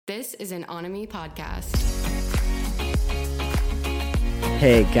This is an Onomy podcast.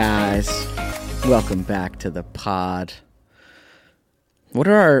 Hey guys, welcome back to the pod. What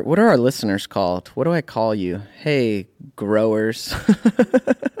are our listeners called? What do I call you? Hey, growers.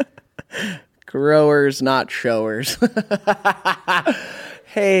 Growers, not showers.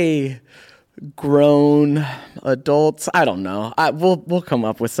 Hey, grown adults. I don't know. We'll come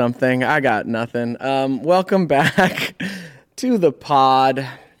up with something. I got nothing. Welcome back to the pod.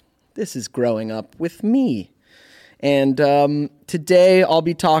 This is Growing Up with me. And today I'll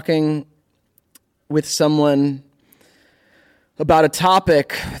be talking with someone about a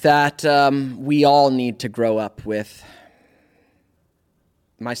topic that we all need to grow up with.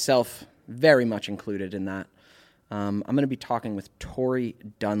 Myself very much included in that. I'm going to be talking with Tori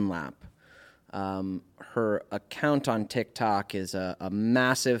Dunlap. Her account on TikTok is a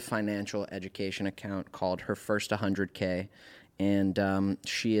massive financial education account called HerFirst100k. And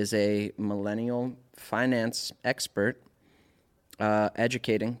she is a millennial finance expert,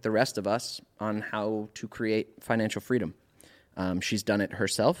 educating the rest of us on how to create financial freedom. She's done it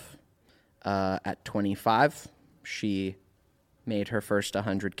herself. At 25, she made her first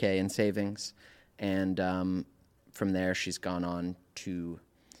 100K in savings. And from there, she's gone on to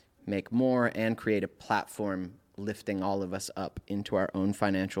make more and create a platform lifting all of us up into our own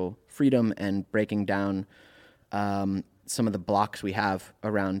financial freedom and breaking down some of the blocks we have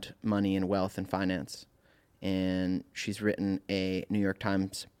around money and wealth and finance. And she's written a New York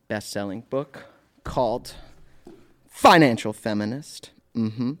Times best-selling book called Financial Feminist.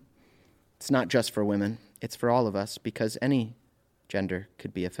 It's not just for women. It's for all of us because any gender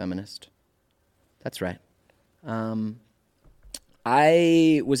could be a feminist. That's right.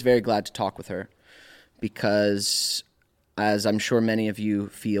 I was very glad to talk with her because, as I'm sure many of you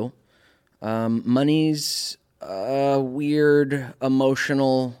feel, money's a weird,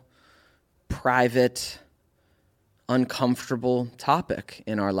 emotional, private, uncomfortable topic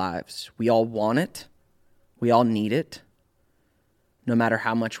in our lives. We all want it. We all need it. No matter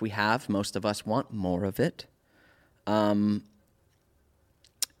how much we have, most of us want more of it. And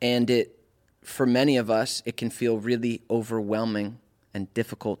for many of us, it can feel really overwhelming and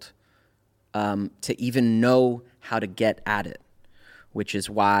difficult to even know how to get at it, which is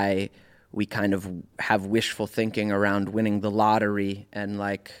why we kind of have wishful thinking around winning the lottery and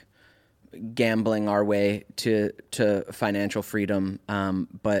like gambling our way to financial freedom.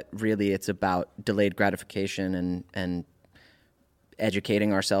 But really it's about delayed gratification and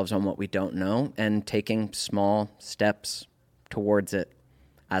educating ourselves on what we don't know and taking small steps towards it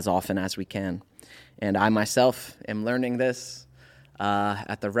as often as we can. And I myself am learning this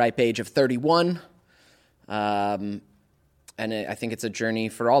at the ripe age of 31. And I think it's a journey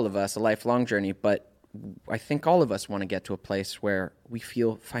for all of us, a lifelong journey. But I think all of us want to get to a place where we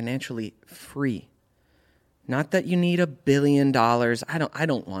feel financially free. Not that you need $1 billion. I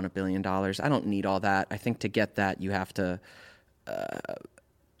don't want $1 billion. I don't need all that. I think to get that, you have to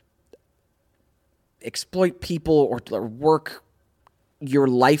exploit people or work your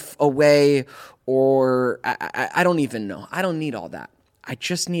life away, or I don't even know. I don't need all that. I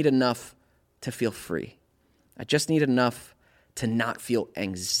just need enough to feel free. I just need enough to not feel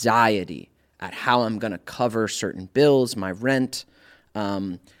anxiety at how I'm going to cover certain bills, my rent.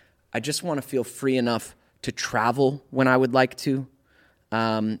 I just want to feel free enough to travel when I would like to,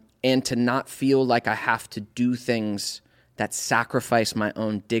 and to not feel like I have to do things that sacrifice my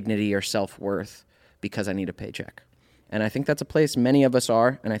own dignity or self-worth because I need a paycheck. And I think that's a place many of us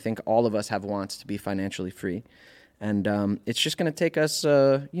are, and I think all of us have wants to be financially free. And it's just going to take us,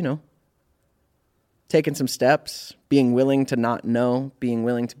 taking some steps, being willing to not know, being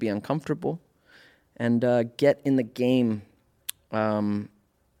willing to be uncomfortable, and get in the game in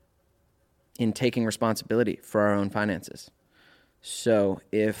taking responsibility for our own finances. So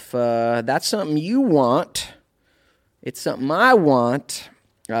if that's something you want, it's something I want,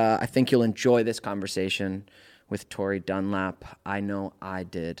 I think you'll enjoy this conversation with Tori Dunlap. I know I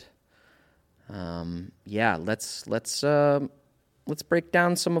did. Let's break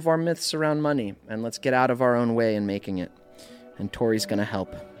down some of our myths around money, and let's get out of our own way in making it. And Tori's going to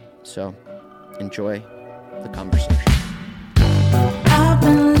help. So enjoy the conversation. I've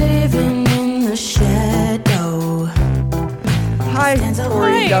been living in the shadow. Hi,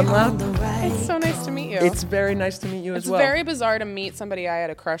 Tori Dunlap. It's so nice to meet you. It's very nice to meet you as well. It's very bizarre to meet somebody I had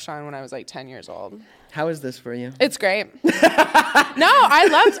a crush on when I was like 10 years old. How is this for you? It's great.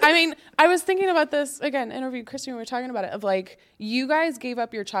 I was thinking about this, again, interviewed Christy when we were talking about it, of like, you guys gave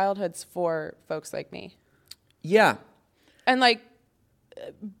up your childhoods for folks like me. Yeah. And like,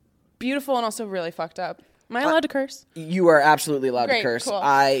 beautiful and also really fucked up. Am I allowed to curse? You are absolutely allowed to Great, curse. cool.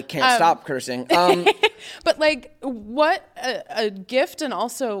 I can't stop cursing. But like, what a gift, and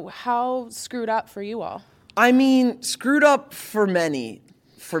also how screwed up for you all. I mean, screwed up for many.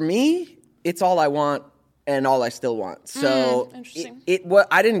 For me, it's all I want and all I still want. So interesting.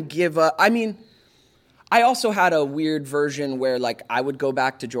 I didn't give up. I mean, I also had a weird version where, like, I would go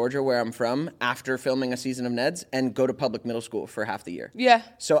back to Georgia, where I'm from, after filming a season of Ned's and go to public middle school for half the year. Yeah.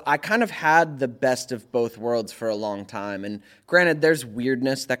 So I kind of had the best of both worlds for a long time. And granted, there's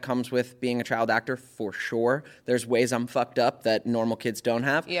weirdness that comes with being a child actor, for sure. There's ways I'm fucked up that normal kids don't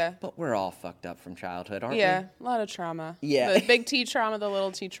have. Yeah. But we're all fucked up from childhood, aren't we? Yeah, a lot of trauma. Yeah. The big T trauma, the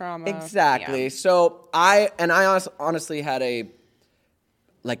little T trauma. Exactly. Yeah. So I honestly had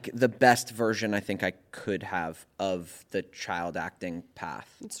the best version I think I could have of the child acting path.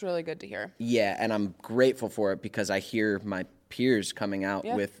 It's really good to hear. Yeah, and I'm grateful for it because I hear my peers coming out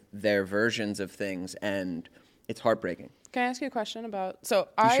with their versions of things, and it's heartbreaking. Can I ask you a question about... So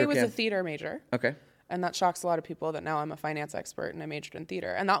I sure was can. a theater major. Okay. And that shocks a lot of people that now I'm a finance expert and I majored in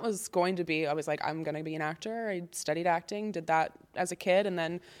theater. And that was going to be... I was like, I'm going to be an actor. I studied acting, did that as a kid, and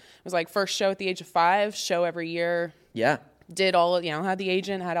then it was like first show at the age of 5, show every year. Yeah. Did all, had the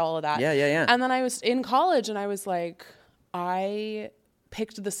agent, had all of that. Yeah. And then I was in college and I was like, I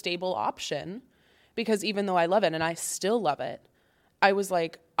picked the stable option because even though I love it and I still love it, I was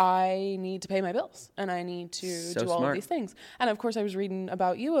like, I need to pay my bills and I need to do all of these things. And of course I was reading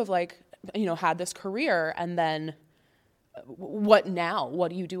about you of like, had this career and then what now? What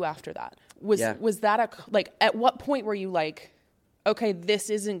do you do after that? Was that at what point were you like, okay, this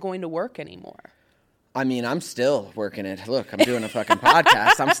isn't going to work anymore? I mean, I'm still working it. Look, I'm doing a fucking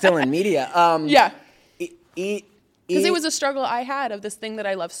podcast. I'm still in media. Yeah. Because it was a struggle I had of this thing that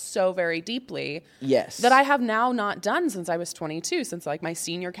I love so very deeply. Yes. That I have now not done since I was 22, since like my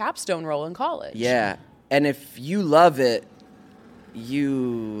senior capstone role in college. Yeah. And if you love it,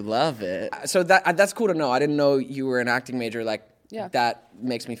 you love it. So that's cool to know. I didn't know you were an acting major. Like, that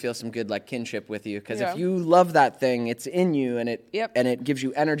makes me feel some good like kinship with you. Because if you love that thing, it's in you and it gives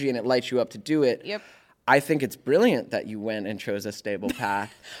you energy and it lights you up to do it. Yep. I think it's brilliant that you went and chose a stable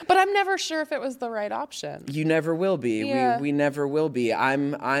path. But I'm never sure if it was the right option. You never will be. Yeah. We never will be.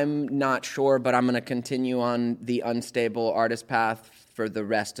 I'm not sure, but I'm going to continue on the unstable artist path for the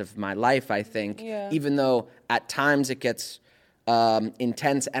rest of my life, I think. Yeah. Even though at times it gets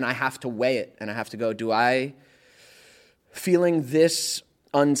intense and I have to weigh it and I have to go, do I feeling this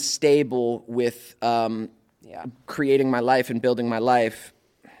unstable with creating my life and building my life?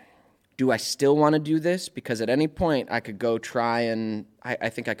 Do I still want to do this? Because at any point I could go try and I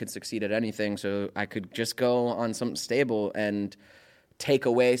think I could succeed at anything. So I could just go on something stable and take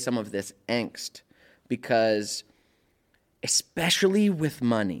away some of this angst. Because especially with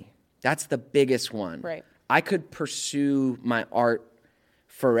money, that's the biggest one. Right. I could pursue my art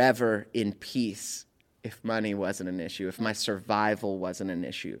forever in peace if money wasn't an issue, if my survival wasn't an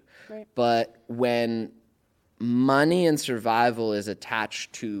issue. Right. But when money and survival is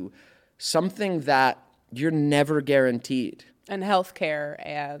attached to something that you're never guaranteed. And healthcare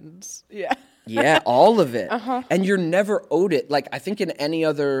and Yeah, all of it. And you're never owed it. Like I think in any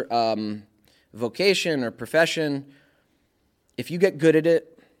other vocation or profession, if you get good at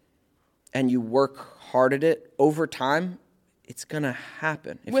it and you work hard at it over time, it's going to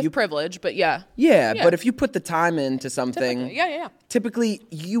happen. With privilege, but Yeah, but if you put the time into something, typically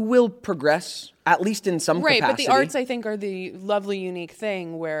you will progress, at least in some capacity. Right, but the arts, I think, are the lovely, unique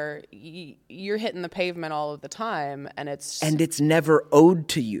thing where you're hitting the pavement all of the time, and it's... And it's never owed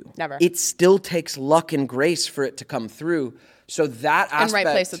to you. Never. It still takes luck and grace for it to come through. So that aspect... And right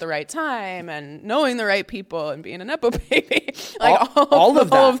place at the right time, and knowing the right people, and being a Nepo baby. Like, all of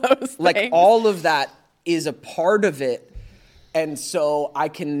those things. Like, all of that is a part of it. And so I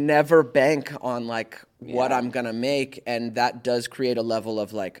can never bank on like what I'm going to make. And that does create a level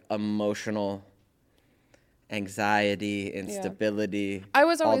of like emotional anxiety, instability. I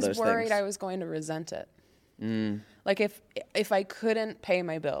was always those worried things. I was going to resent it. Like if I couldn't pay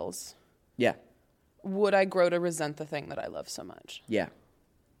my bills, would I grow to resent the thing that I love so much? Yeah.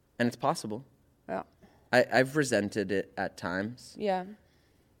 And it's possible. Yeah. I've resented it at times. Yeah.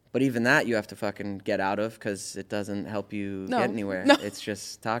 But even that you have to fucking get out of because it doesn't help you get anywhere. No. It's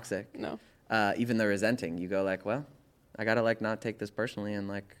just toxic. No. Even the resenting, you go like, well, I gotta like not take this personally and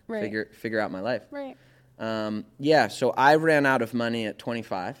like figure out my life. Right. So I ran out of money at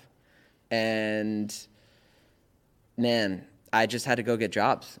 25, and man, I just had to go get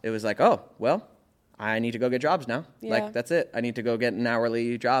jobs. It was like, oh, well, I need to go get jobs now. Yeah. Like that's it. I need to go get an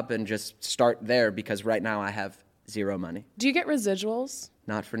hourly job and just start there because right now I have zero money. Do you get residuals?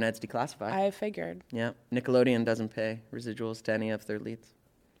 Not for Ned's Declassified. I figured. Yeah. Nickelodeon doesn't pay residuals to any of their leads.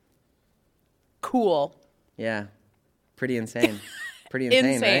 Cool. Yeah. Pretty insane. Pretty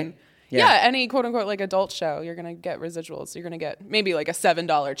insane, right? Yeah, any quote-unquote like adult show, you're going to get residuals. You're going to get maybe like a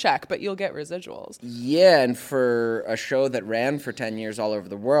 $7 check, but you'll get residuals. Yeah, and for a show that ran for 10 years all over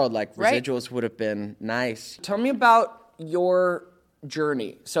the world, like residuals would have been nice. Tell me about your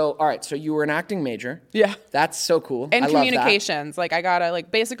journey. So, all right, so you were an acting major. Yeah. That's so cool. And I communications. Like I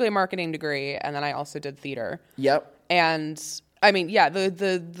got basically a marketing degree, and then I also did theater. Yep. And I mean, yeah,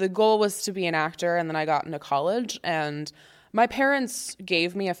 the goal was to be an actor, and then I got into college, and my parents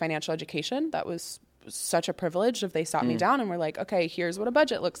gave me a financial education. That was such a privilege. If they sat me down and were like, okay, here's what a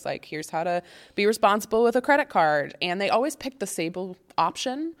budget looks like. Here's how to be responsible with a credit card. And they always picked the stable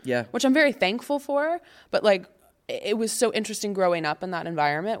option, which I'm very thankful for. But like, it was so interesting growing up in that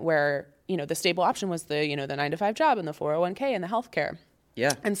environment where, you know, the stable option was the 9-to-5 job and the 401k and the healthcare.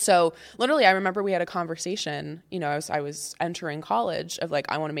 Yeah. And so literally I remember we had a conversation, you know, I was entering college of like,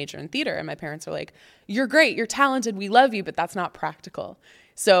 I want to major in theater. And my parents were like, you're great, you're talented, we love you, but that's not practical.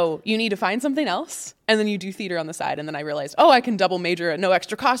 So you need to find something else. And then you do theater on the side. And then I realized, I can double major at no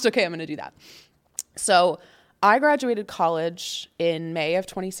extra cost. Okay, I'm going to do that. So I graduated college in May of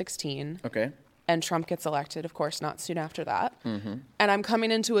 2016. Okay. And Trump gets elected, of course, not soon after that. Mm-hmm. And I'm coming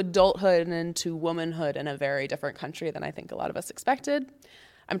into adulthood and into womanhood in a very different country than I think a lot of us expected.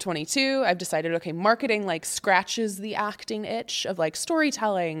 I'm 22. I've decided, okay, marketing like scratches the acting itch of like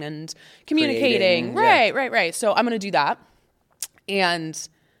storytelling and communicating. Right. So I'm going to do that. And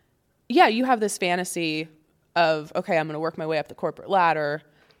yeah, you have this fantasy of, okay, I'm going to work my way up the corporate ladder.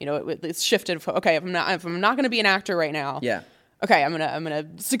 You know, it's shifted. Okay, if I'm not going to be an actor right now. Yeah. Okay, I'm gonna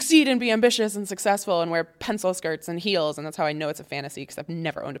succeed and be ambitious and successful and wear pencil skirts and heels, and that's how I know it's a fantasy because I've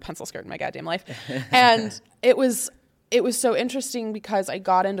never owned a pencil skirt in my goddamn life. And it was so interesting because I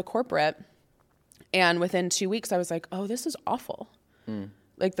got into corporate, and within 2 weeks I was like, oh, this is awful.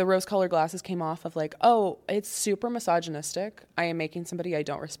 Like the rose-colored glasses came off of like, oh, it's super misogynistic. I am making somebody I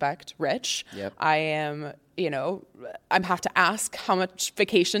don't respect rich. Yep. I am, I have to ask how much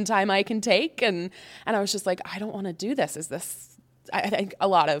vacation time I can take, and I was just like, I don't want to do this. Is this? I think a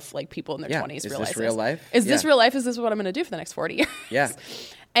lot of like people in their 20s realize this real life? Is this real life? Is this what I'm going to do for the next 40 years? Yeah.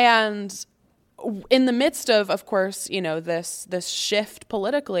 And in the midst of course, this shift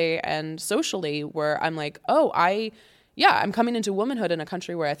politically and socially where I'm like, I'm coming into womanhood in a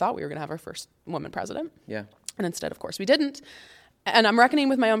country where I thought we were going to have our first woman president. Yeah. And instead, of course, we didn't. And I'm reckoning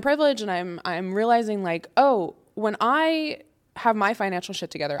with my own privilege, and I'm realizing like, when I have my financial shit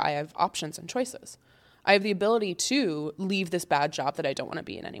together, I have options and choices. I have the ability to leave this bad job that I don't want to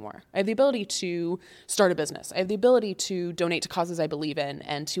be in anymore. I have the ability to start a business. I have the ability to donate to causes I believe in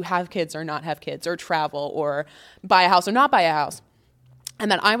and to have kids or not have kids or travel or buy a house or not buy a house. And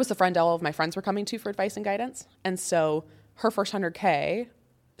then I was the friend all of my friends were coming to for advice and guidance. And so HerFirst100k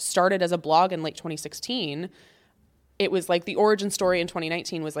started as a blog in late 2016. It was like the origin story in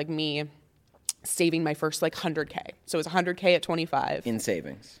 2019 was like me saving my first like 100k. So it was 100k at 25. In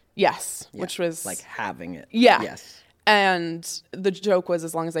savings. Yes, Yeah. which was like having it. Yeah. Yes. And the joke was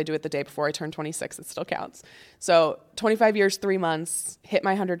as long as I do it the day before I turn 26, it still counts. So 25 years, 3 months, hit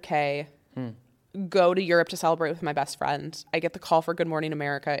my 100k, go to Europe to celebrate with my best friend. I get the call for Good Morning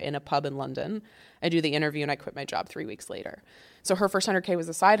America in a pub in London. I do the interview and I quit my job 3 weeks later. So HerFirst100k was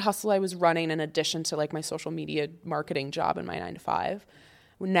a side hustle I was running in addition to like my social media marketing job and my 9-to-5.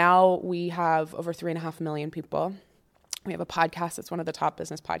 Now we have over 3.5 million people. We have a podcast. It's one of the top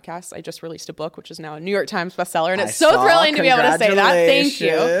business podcasts. I just released a book, which is now a New York Times bestseller. And it's so thrilling to be able to say that. Thank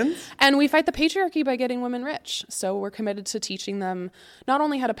you. And we fight the patriarchy by getting women rich. So we're committed to teaching them not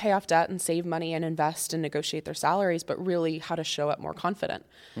only how to pay off debt and save money and invest and negotiate their salaries, but really how to show up more confident.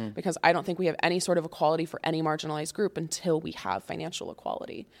 Because I don't think we have any sort of equality for any marginalized group until we have financial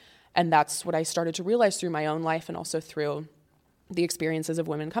equality. And that's what I started to realize through my own life and also through the experiences of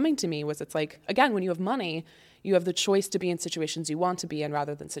women coming to me was it's like, again, when you have money, you have the choice to be in situations you want to be in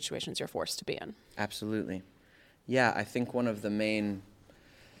rather than situations you're forced to be in. Absolutely. Yeah, I think one of the main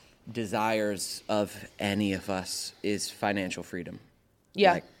desires of any of us is financial freedom.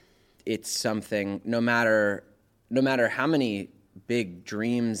 Yeah. Like, it's something, no matter how many big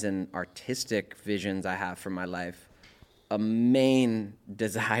dreams and artistic visions I have for my life, a main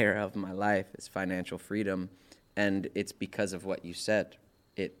desire of my life is financial freedom. And it's because of what you said.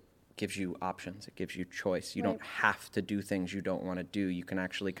 It gives you options. It gives you choice. You don't have to do things you don't want to do. You can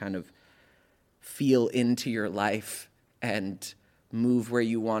actually kind of feel into your life and move where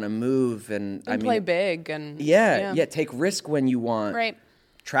you want to move. And I mean, play big. And yeah, take risk when you want. Right.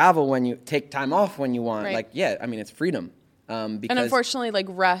 travel when you take time off when you want. Right. Like, yeah, I mean, it's freedom. Because And unfortunately, like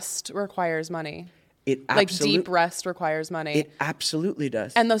rest requires money. it Like deep rest requires money. It absolutely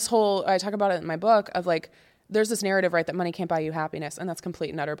does. And this whole, I talk about it in my book of like, there's this narrative, right, that money can't buy you happiness. And that's complete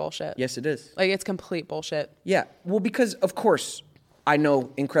and utter bullshit. Yes, it is. Like it's complete bullshit. Yeah. Well, because of course I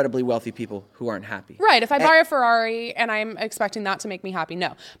know incredibly wealthy people who aren't happy. Right. If I buy a Ferrari and I'm expecting that to make me happy,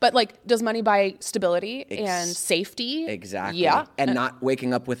 no. But like, does money buy stability and safety? Exactly. Yeah. And not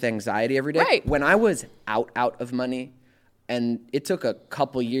waking up with anxiety every day. Right. When I was out of money, and it took a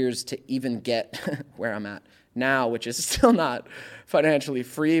couple years to even get where I'm at now, which is still not financially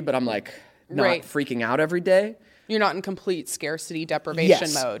free, but I'm like not Right. freaking out every day. You're not in complete scarcity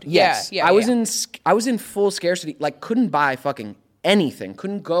deprivation mode. Yes. Yeah. I was in full scarcity. Like couldn't buy fucking anything.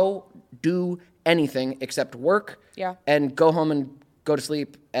 Couldn't go do anything except work. Yeah. And go home and go to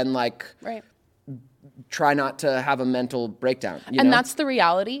sleep and like Right. try not to have a mental breakdown. You And know? that's the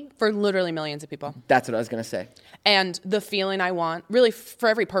reality for literally millions of people. That's what I was gonna say. And the feeling I want, really for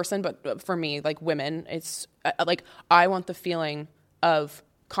every person, but for me, like women, it's like I want the feeling of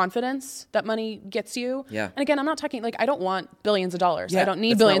confidence that money gets you. Yeah. And again, I'm not talking like I don't want billions of dollars. Yeah, I don't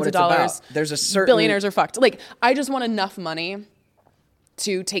need that's not billions what of it's about. dollars. There's a certain billionaires are fucked. Like I just want enough money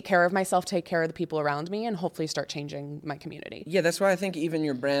to take care of myself, take care of the people around me, and hopefully start changing my community. Yeah, that's why I think even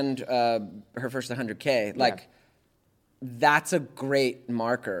your brand, HerFirst100k, like that's a great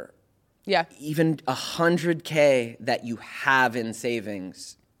marker. Yeah. Even 100k that you have in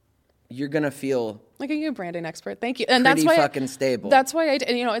savings, you're gonna feel Like are you a branding expert? Thank you. And pretty that's why fucking stable. That's why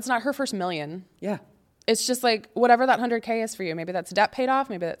and you know, it's not her first million. Yeah. It's just like whatever that 100K is for you. Maybe that's debt paid off.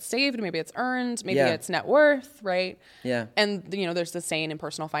 Maybe that's saved. Maybe it's earned. Maybe Yeah. it's net worth, right? Yeah. And, you know, there's the saying in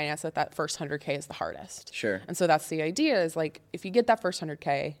personal finance that first 100K is the hardest. Sure. And so that's the idea is like if you get that first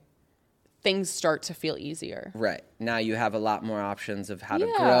 100K, things start to feel easier. Right. Now you have a lot more options of how to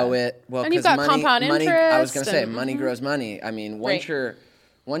Yeah. grow it. Well, And you've 'cause got compound money, I was interest gonna say and- money grows money. I mean, Right.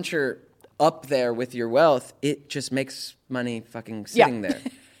 once you're up there with your wealth, it just makes money fucking sitting there.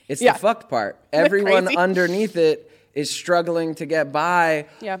 It's Yeah. the fucked part. Everyone crazy. underneath it is struggling to get by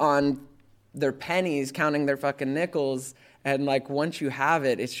Yeah. on their pennies, counting their fucking nickels. And like once you have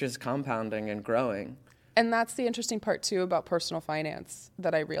it, it's just compounding and growing. And that's the interesting part too about personal finance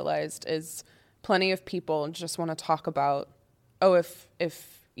that I realized is plenty of people just want to talk about, oh, if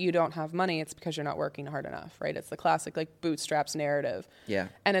you don't have money, it's because you're not working hard enough, right? It's the classic like bootstraps narrative. Yeah.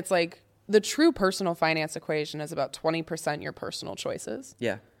 And it's like the true personal finance equation is about 20% your personal choices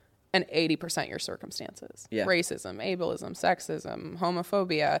Yeah. and 80% your circumstances. Yeah. Racism, ableism, sexism,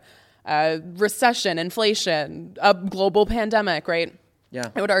 homophobia, recession, inflation, a global pandemic, right? Yeah.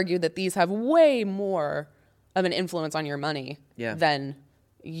 I would argue that these have way more of an influence on your money Yeah. than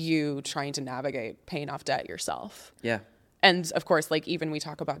you trying to navigate paying off debt yourself. Yeah. And of course, like even we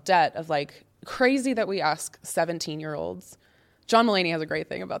talk about debt of like crazy that we ask 17-year-olds. John Mulaney has a great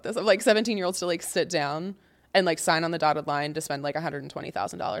thing about this of like 17-year-olds to like sit down and like sign on the dotted line to spend like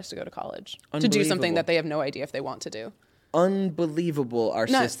 $120,000 to go to college to do something Unbelievable. that they have no idea if they want to do. Unbelievable our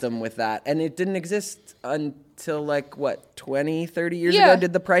Nuts. system with that. And it didn't exist until like what, 20, 30 years Yeah. ago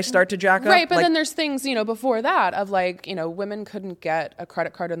did the price start to jack up? Right, but Like, then there's things, you know, before that of like, you know, women couldn't get a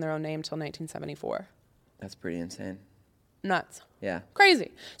credit card in their own name till 1974. that's pretty insane. Nuts. Yeah.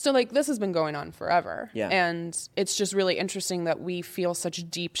 Crazy. So like this has been going on forever. Yeah. And it's just really interesting that we feel such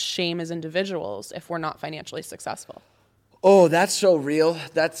deep shame as individuals if we're not financially successful. Oh, that's so real.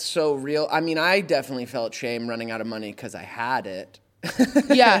 That's so real. I mean, I definitely felt shame running out of money because I had it.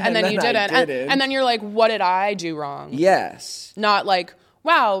 Yeah, and then you then I didn't. didn't. And then you're like, what did I do wrong? Yes. Not like,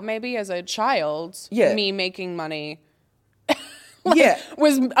 wow, maybe as a child, Yeah. me making money Yeah.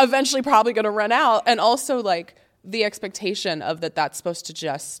 was eventually probably going to run out. And also like the expectation of that's supposed to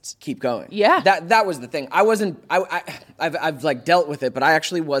just Keep going. Yeah. That was the thing. I wasn't. I've like dealt with it, but I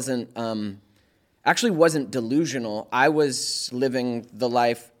actually wasn't delusional. I was living the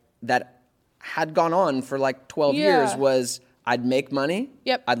life that had gone on for like 12 Yeah. years. Was I'd make money.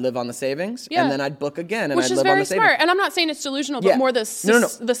 Yep. I'd live on the savings, Yeah. and then I'd book again, and which I'd is live on very the savings. smart. And I'm not saying it's delusional, but Yeah. more the No.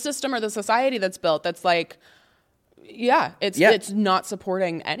 the system or the society that's built that's like, yeah, it's not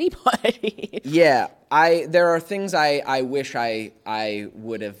supporting anybody. Yeah, there are things I wish I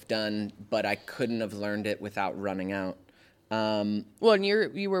would have done, but I couldn't have learned it without running out. Well, and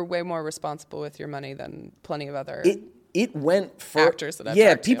you were way more responsible with your money than plenty of other. It went for Actors that I've yeah.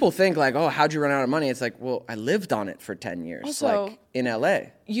 talked to. People think like, oh, how'd you run out of money? It's like, well, I lived on it for 10 years, Also, like in LA.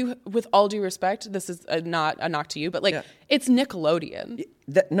 You, with all due respect, this is not a knock to you, but like Yeah. it's Nickelodeon.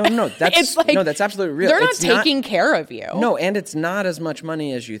 No, that's It's like, that's absolutely real. They're not It's taking care of you. No, and it's not as much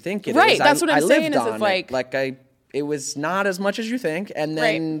money as you think it is. Right, that's what I'm I saying lived is on it's it. like- I it was not as much as you think. And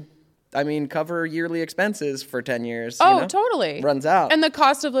then, I mean, cover yearly expenses for 10 years. Totally. Runs out. And the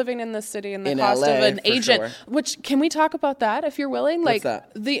cost of living in the city and the cost LA, of an agent, sure. which, can we talk about that if you're willing? What's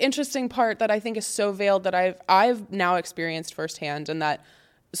that? The interesting part that I think is so veiled that I've now experienced firsthand, and that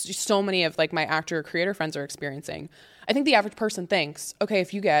so many of like my actor or creator friends are experiencing. I think the average person thinks, okay,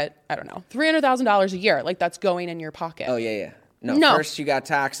 if you get, I don't know, $300,000 a year, like that's going in your pocket. Oh, yeah. No, first you got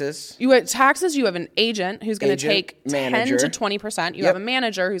taxes. You have taxes. You have an agent who's going to take manager. 10 to 20%. You have a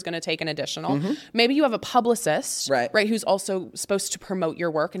manager who's going to take an additional. Mm-hmm. Maybe you have a publicist, right, who's also supposed to promote your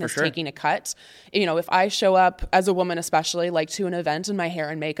work and is taking a cut. You know, if I show up as a woman, especially like to an event and my hair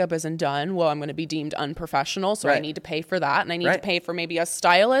and makeup isn't done, well, I'm going to be deemed unprofessional. So I need to pay for that, and I need to pay for maybe a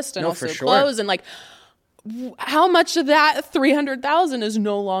stylist and also clothes and like. How much of that $300,000 is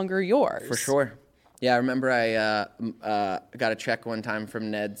no longer yours? For sure. Yeah, I remember I got a check one time from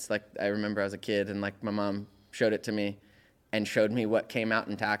Ned's. Like, I remember I was a kid, and like my mom showed it to me and showed me what came out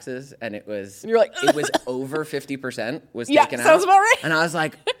in taxes, and it was it was over 50% was taken out. Sounds about right. And I was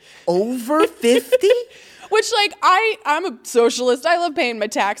like, over 50? Which, like, I'm a socialist. I love paying my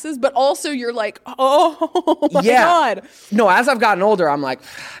taxes, but also you're like, oh my God. No, as I've gotten older, I'm like,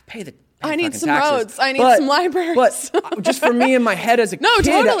 I need some taxes. roads. I need some libraries. But just for me in my head as a kid,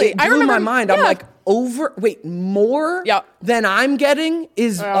 totally. it blew my mind. I'm like, more than I'm getting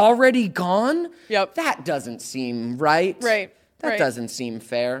is already gone? Yep. That doesn't seem right. Right. That doesn't seem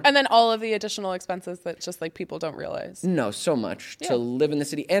fair. And then all of the additional expenses that just like people don't realize. No, so much to live in the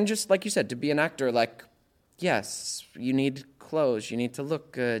city. And just like you said, to be an actor, like, yes, you need clothes, you need to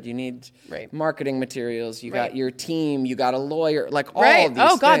look good, you need marketing materials, you got your team, you got a lawyer, like all of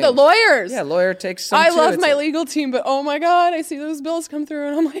these God, the lawyers. Yeah, lawyer takes some I too. love my legal team, but oh my God, I see those bills come through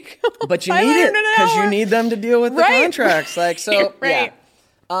and I'm like, but you need it because you need them to deal with the contracts. Like, so,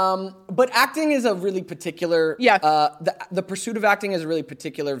 but acting is a really particular, the pursuit of acting is a really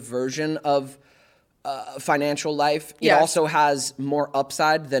particular version of financial life. It also has more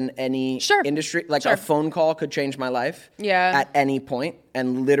upside than any industry. Like a phone call could change my life at any point,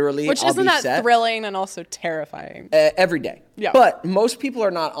 and literally Which isn't that thrilling and also terrifying? Every day. Yeah. But most people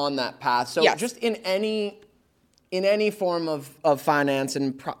are not on that path. So just in any form of finance,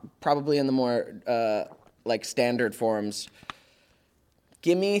 and probably in the more like standard forms,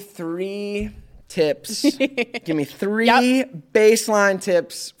 give me 3 tips. Give me 3 baseline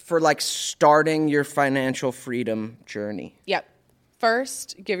tips for like starting your financial freedom journey. Yep.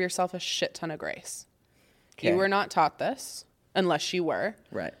 First, give yourself a shit ton of grace. Okay. You were not taught this unless you were.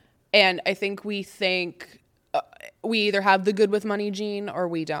 Right. And I think we either have the good with money gene or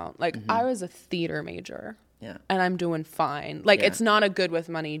we don't. Like I was a theater major. Yeah. And I'm doing fine. Like it's not a good with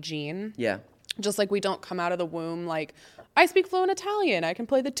money gene. Yeah. Just like we don't come out of the womb like, I speak fluent Italian, I can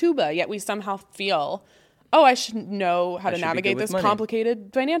play the tuba, yet we somehow feel, I should know how to navigate this complicated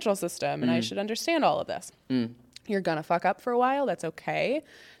financial system, and I should understand all of this. You're gonna fuck up for a while, that's okay.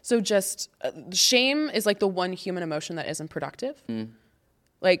 So just, shame is like the one human emotion that isn't productive.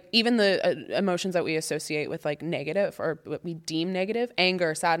 Like even the emotions that we associate with like negative or what we deem negative,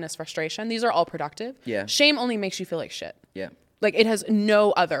 anger, sadness, frustration, these are all productive. Yeah. Shame only makes you feel like shit. Yeah. Like it has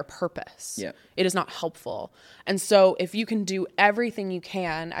no other purpose. Yeah. It is not helpful. And so if you can do everything you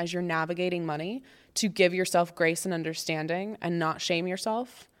can as you're navigating money to give yourself grace and understanding and not shame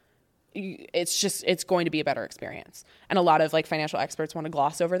yourself, it's going to be a better experience. And a lot of like financial experts want to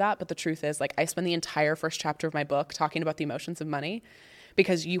gloss over that. But the truth is like I spend the entire first chapter of my book talking about the emotions of money,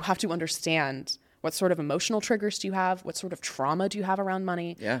 because you have to understand what sort of emotional triggers do you have? What sort of trauma do you have around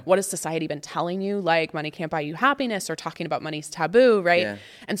money? Yeah. What has society been telling you? Like money can't buy you happiness, or talking about money's taboo, right? Yeah.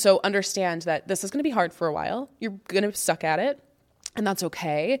 And so understand that this is going to be hard for a while. You're going to suck at it, and that's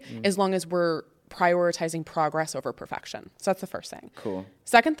okay as long as we're prioritizing progress over perfection. So that's the first thing. Cool.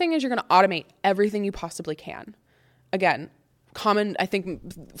 Second thing is you're going to automate everything you possibly can. Again, common, I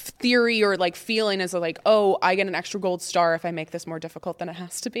think, theory or like feeling is like, I get an extra gold star if I make this more difficult than it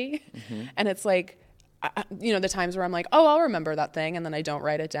has to be. And it's like, the times where I'm like, I'll remember that thing, and then I don't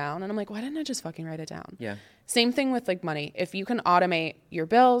write it down. And I'm like, why didn't I just fucking write it down? Yeah. Same thing with like money. If you can automate your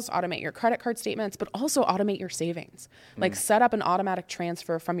bills, automate your credit card statements, but also automate your savings. Like set up an automatic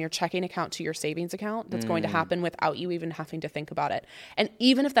transfer from your checking account to your savings account that's going to happen without you even having to think about it. And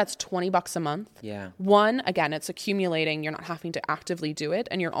even if that's $20 a month, one, again, it's accumulating. You're not having to actively do it.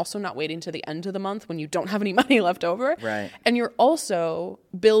 And you're also not waiting to the end of the month when you don't have any money left over. Right. And you're also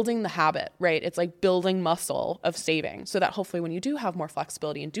building the habit, right? It's like building muscle of saving, so that hopefully when you do have more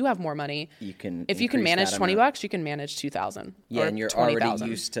flexibility and do have more money, if you can manage $20, you can manage $2,000. Yeah, and you're 20, already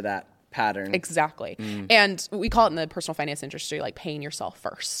used to that pattern. Exactly. And we call it in the personal finance industry, like paying yourself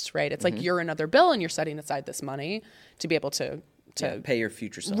first, right? It's like you're another bill and you're setting aside this money to be able to pay your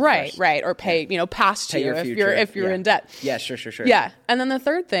future self. Right, first. right. Or pay, past Pay you your if future. you're in debt. Yeah, sure. Yeah. And then the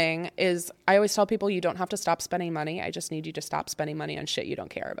third thing is I always tell people you don't have to stop spending money. I just need you to stop spending money on shit you don't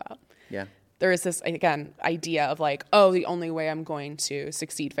care about. Yeah. There is this, again, idea of like, oh, the only way I'm going to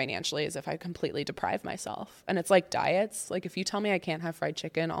succeed financially is if I completely deprive myself. And it's like diets. Like if you tell me I can't have fried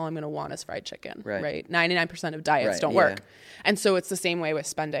chicken, all I'm going to want is fried chicken, right? 99% of diets don't work. And so it's the same way with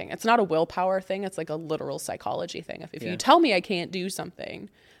spending. It's not a willpower thing. It's like a literal psychology thing. If you tell me I can't do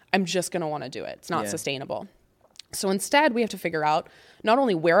something, I'm just going to want to do it. It's not sustainable. So instead, we have to figure out not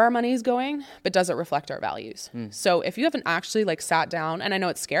only where our money is going, but does it reflect our values? So if you haven't actually like sat down, and I know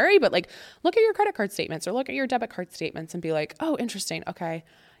it's scary, but like look at your credit card statements or look at your debit card statements and be like, oh, interesting. Okay.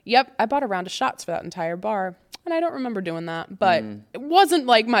 Yep. I bought a round of shots for that entire bar. And I don't remember doing that, but it wasn't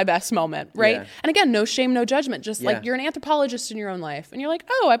like my best moment, right? Yeah. And again, no shame, no judgment. Just like you're an anthropologist in your own life. And you're like,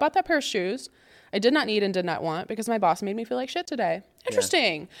 oh, I bought that pair of shoes I did not need and did not want because my boss made me feel like shit today.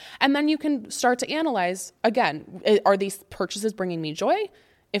 Interesting. And then you can start to analyze, again, are these purchases bringing me joy?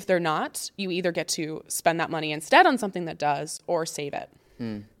 If they're not, you either get to spend that money instead on something that does or save it.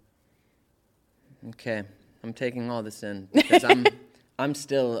 Okay. I'm taking all this in because I'm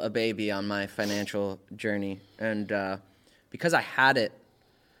still a baby on my financial journey. And because I had it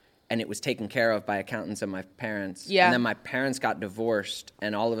and it was taken care of by accountants and my parents. Yeah. And then my parents got divorced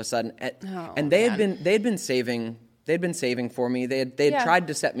and all of a sudden and they had been saving for me. They had tried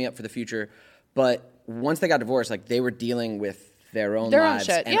to set me up for the future, but once they got divorced, like they were dealing with their own lives.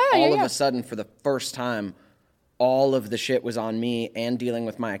 Shit. And all of a sudden for the first time all of the shit was on me and dealing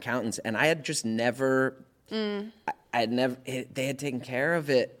with my accountants, and I had just never they had taken care of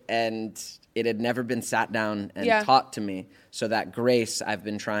it, and it had never been sat down and taught to me. So that grace I've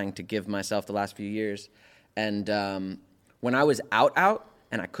been trying to give myself the last few years. And when I was out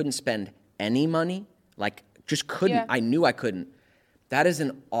and I couldn't spend any money, like just couldn't, I knew I couldn't. That is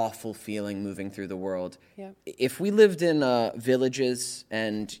an awful feeling moving through the world. Yeah. If we lived in villages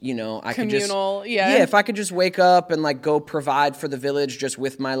and, I could just... Communal, if I could just wake up and like go provide for the village just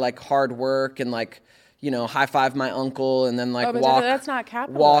with my like hard work and like... high five my uncle and then like walk. That's not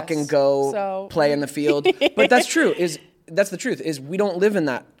capitalist. Walk and go play in the field. But that's true. That's the truth. Is we don't live in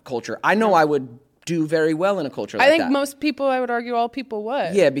that culture. I know I would do very well in a culture like that. I think most people, I would argue all people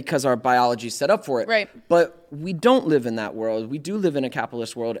would. Yeah, because our biology is set up for it. Right. But we don't live in that world. We do live in a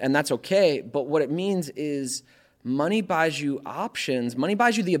capitalist world, and that's okay. But what it means is money buys you options. Money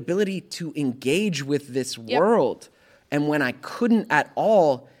buys you the ability to engage with this world. And when I couldn't at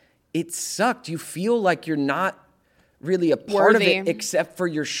all, it sucked. You feel like you're not really a part of it except for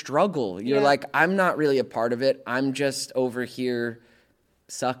your struggle. You're like, I'm not really a part of it. I'm just over here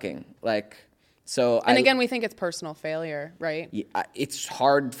sucking. And again, we think it's personal failure, right? Yeah, it's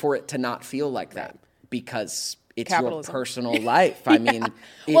hard for it to not feel like that because it's capitalism. Your personal life. I mean,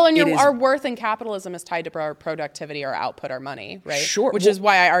 our worth in capitalism is tied to our productivity, our output, our money, right? Sure. Which is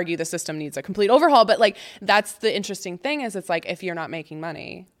why I argue the system needs a complete overhaul. But like, that's the interesting thing is it's like, if you're not making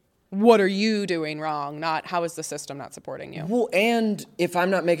money, what are you doing wrong? Not how is the system not supporting you? Well, and if I'm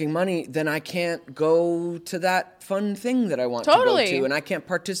not making money, then I can't go to that fun thing that I want to go to, and I can't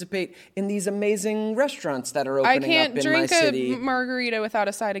participate in these amazing restaurants that are opening up in my city. I can't drink a margarita without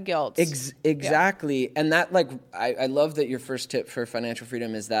a side of guilt. Exactly, and that I love that your first tip for financial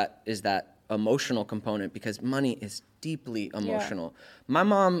freedom is that emotional component because money is deeply emotional. My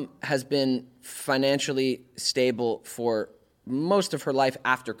mom has been financially stable for most of her life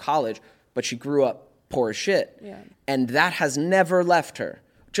after college, but she grew up poor as shit. Yeah. And that has never left her.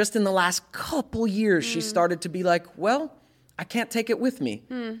 Just in the last couple years, she started to be like, well, I can't take it with me.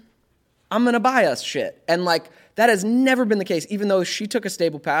 I'm going to buy us shit. And like, that has never been the case, even though she took a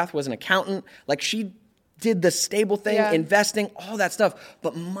stable path, was an accountant. Like she did the stable thing, investing, all that stuff.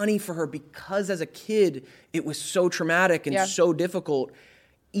 But money for her, because as a kid, it was so traumatic and so difficult.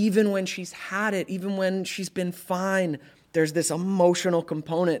 Even when she's had it, even when she's been fine, there's this emotional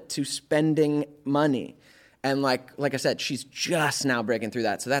component to spending money. And like I said, she's just now breaking through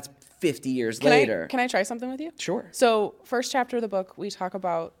that. So that's 50 years later. Can I try something with you? Sure. So first chapter of the book, we talk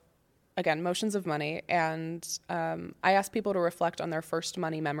about, again, motions of money. And I ask people to reflect on their first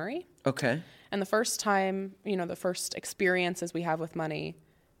money memory. Okay. And the first time, the first experiences we have with money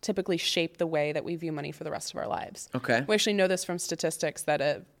typically shape the way that we view money for the rest of our lives. Okay. We actually know this from statistics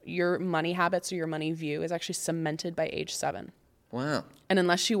that your money habits or your money view is actually cemented by age 7. Wow. And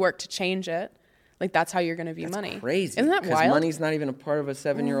unless you work to change it, Like, that's how you're going to view money. Crazy. Isn't that Because wild? money's not even a part of a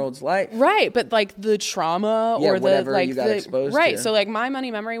 7-year-old's life. Right, but like the trauma Yeah, or the whatever like you got exposed right. to. So like my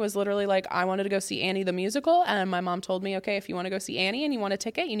money memory was literally like I wanted to go see Annie the musical, and my mom told me, okay, if you want to go see Annie and you want a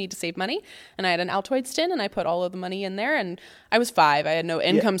ticket, you need to save money. And I had an Altoids tin, and I put all of the money in there. And I was 5. I had no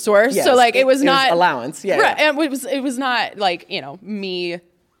income source, Yes, so like it was not allowance. Yeah, right. yeah. And it was not like me.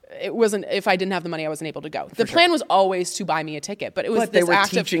 It wasn't, if I didn't have the money, I wasn't able to go. The plan was always to buy me a ticket, but it was But this they were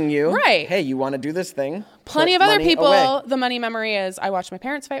act teaching of, you, right? hey, you want to do this thing? Plenty Put of other money people, away. the money memory is I watched my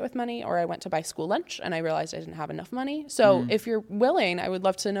parents fight with money, or I went to buy school lunch and I realized I didn't have enough money. So if you're willing, I would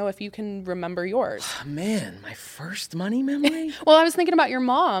love to know if you can remember yours. Man, my first money memory? Well, I was thinking about your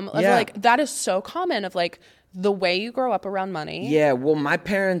mom. Of Yeah. like, that is so common of like the way you grow up around money. Yeah, well, my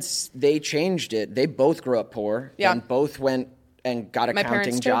parents, they changed it. They both grew up poor. Yeah. And both went and got My parents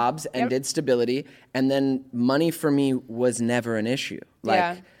accounting too. jobs and Yep. did stability. And then money for me was never an issue. Like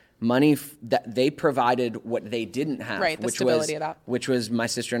Yeah. money that they provided what they didn't have. Right, the which stability was, of that. Which was my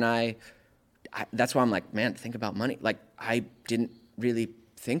sister and I. That's why I'm like, man, think about money. Like I didn't really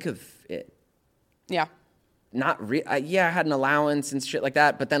think of it. Yeah. Yeah, I had an allowance and shit like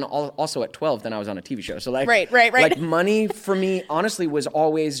that, but then also at 12, then I was on a TV show. So like, Right. Like money for me, honestly, was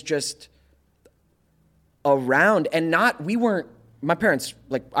always just around, and my parents,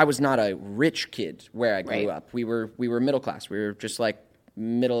 like, I was not a rich kid where I grew Right. up. We were middle class. We were just like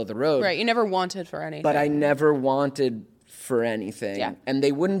middle of the road. Right. You never wanted for anything. But I never wanted for anything. Yeah. And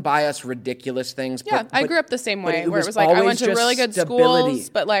they wouldn't buy us ridiculous things. Yeah, but, I grew up the same way, but where it was like I always went to just really good stability. schools,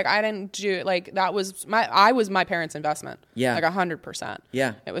 but like I didn't do like that was my parents' investment. Yeah. Like 100%.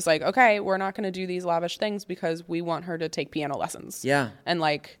 Yeah. It was like, okay, we're not going to do these lavish things because we want her to take piano lessons. Yeah. And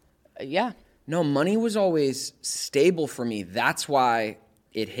like, yeah. No, money was always stable for me. That's why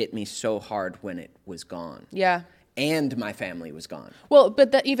it hit me so hard when it was gone. Yeah. And my family was gone. Well,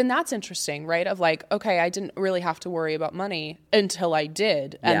 but even that's interesting, right? Of like, okay, I didn't really have to worry about money until I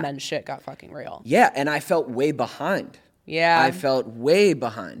did, and Yeah. then shit got fucking real. Yeah, and I felt way behind. Yeah. I felt way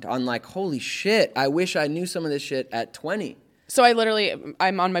behind on like, holy shit, I wish I knew some of this shit at 20. So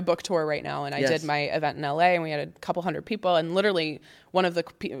I'm on my book tour right now, and I did my event in LA, and we had a couple hundred people, and literally one of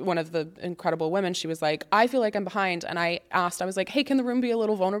the incredible women, she was like, I feel like I'm behind, and I was like, hey, can the room be a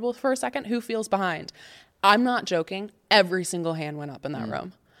little vulnerable for a second? Who feels behind? I'm not joking. Every single hand went up in that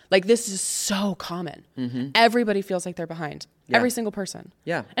room. Like, this is so common. Everybody feels like they're behind. Yeah. Every single person.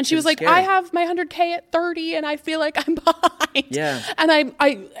 Yeah. And she was It's like, scary. I have my 100K at 30 and I feel like I'm behind. Yeah. And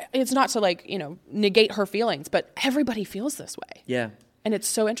I it's not to like, negate her feelings, but everybody feels this way. Yeah. And it's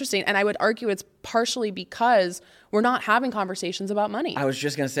so interesting. And I would argue it's partially because we're not having conversations about money. I was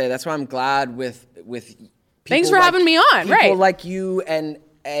just going to say, that's why I'm glad with people Thanks for like- having me on, people right. like you and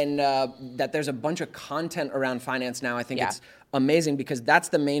that there's a bunch of content around finance now. I think it's amazing because that's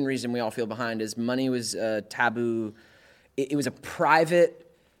the main reason we all feel behind is money was taboo. It was a private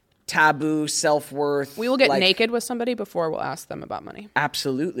taboo, self-worth. We will get naked with somebody before we'll ask them about money.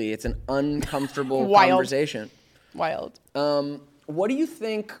 Absolutely. It's an uncomfortable Wild. conversation. Wild. What do you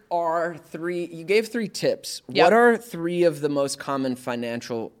think are you gave 3 tips. Yep. What are 3 of the most common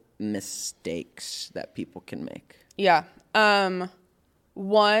financial mistakes that people can make? Yeah.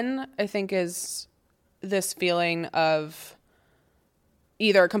 One, I think, is this feeling of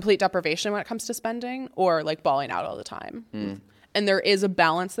either complete deprivation when it comes to spending or like balling out all the time. And there is a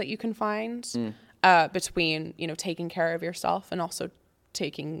balance that you can find between, taking care of yourself and also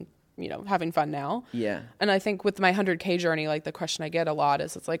taking, having fun now. Yeah. And I think with my 100K journey, like the question I get a lot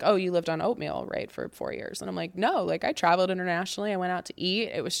is it's like, oh, you lived on oatmeal, right, for 4 years. And I'm like, no, like I traveled internationally. I went out to eat.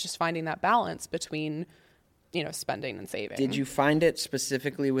 It was just finding that balance between spending and saving. Did you find it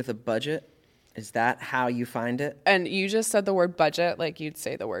specifically with a budget? Is that how you find it? And you just said the word budget like you'd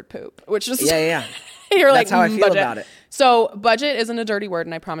say the word poop, which is Yeah. you're That's like, how I feel budget. about it. So budget isn't a dirty word,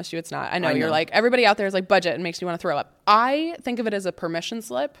 and I promise you it's not. I know you're like, everybody out there is like, budget and makes you want to throw up. I think of it as a permission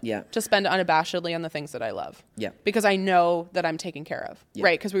slip to spend unabashedly on the things that I love. Yeah. Because I know that I'm taken care of,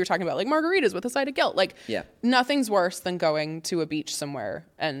 right? Because we were talking about like margaritas with a side of guilt. Like nothing's worse than going to a beach somewhere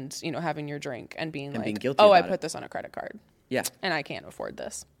and, having your drink and being being like, guilty oh, I about put it. this on a credit card. Yeah. And I can't afford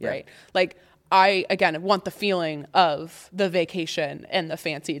this, Yeah. right? Like I, again, want the feeling of the vacation and the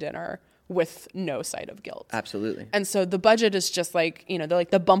fancy dinner with no sight of guilt. Absolutely. And so the budget is just like, they're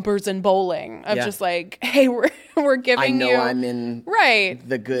like the bumpers in bowling of just like, hey, we're giving you. I know I'm in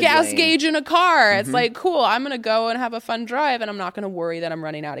the good gas lane. gauge in a car. It's like, cool, I'm going to go and have a fun drive and I'm not going to worry that I'm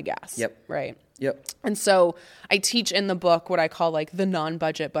running out of gas. Yep. Right. Yep. And so I teach in the book what I call like the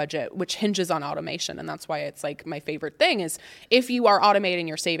non-budget budget, which hinges on automation. And that's why it's like my favorite thing is if you are automating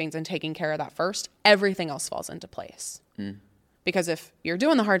your savings and taking care of that first, everything else falls into place. Because if you're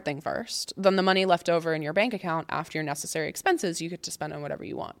doing the hard thing first, then the money left over in your bank account after your necessary expenses, you get to spend on whatever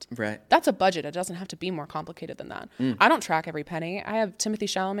you want. Right. That's a budget. It doesn't have to be more complicated than that. I don't track every penny. I have Timothy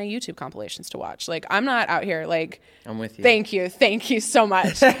Chalamet YouTube compilations to watch. Like, I'm not out here like, I'm with you. Thank you so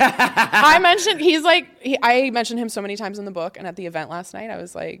much. I mentioned him so many times in the book, and at the event last night, I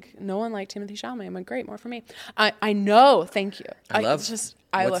was like, no one liked Timothy Chalamet. I'm like, great, more for me. I know. Thank you. I love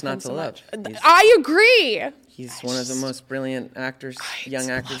love him so much. He's, I agree. He's one of the most brilliant actors, young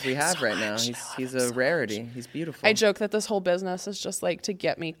actors we have right now. He's a rarity. He's beautiful. I joke that this whole business is just like to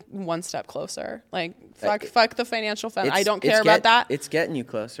get me one step closer. Like fuck the financial fund. I don't care about that. It's getting you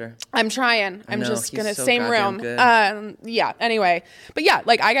closer. I'm trying. I'm just gonna so same room. Yeah. Anyway, but yeah,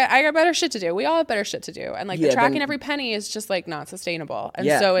 like I got better shit to do. We all have better shit to do, and like the tracking every penny is just like not sustainable. And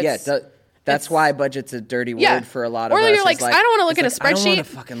so it's that's why budget's a dirty word for a lot of us. Or you're like, I don't want to look at a spreadsheet. I don't want to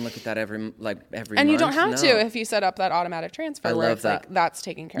fucking look at that every and month. You don't have to if you set up that automatic transfer. I love that. Like, that's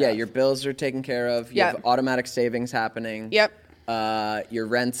taken care of. Yeah, your bills are taken care of. You have automatic savings happening. Yep. Your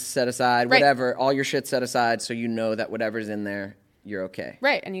rent's set aside. Right. Whatever. All your shit's set aside, so you know that whatever's in there, you're okay.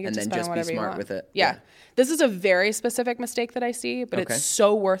 Right, and you get to spend on whatever you want. And then just be smart with it. Yeah. This is a very specific mistake that I see, but it's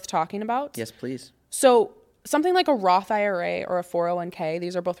so worth talking about. Yes, please. So something like a Roth IRA or a 401k,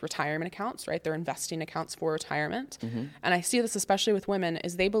 these are both retirement accounts, right? They're investing accounts for retirement. Mm-hmm. And I see this especially with women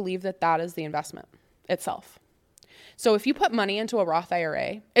is they believe that that is the investment itself. So if you put money into a Roth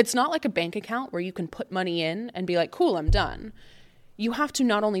IRA, it's not like a bank account where you can put money in and be like, cool, I'm done. You have to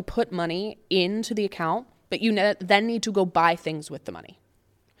not only put money into the account, but you then need to go buy things with the money.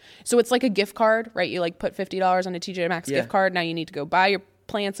 So it's like a gift card, right? You like put $50 on a TJ Maxx gift card. Now you need to go buy your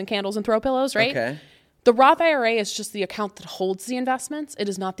plants and candles and throw pillows, right? Okay. The Roth IRA is just the account that holds the investments. It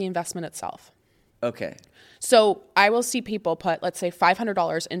is not the investment itself. Okay. So I will see people put, let's say,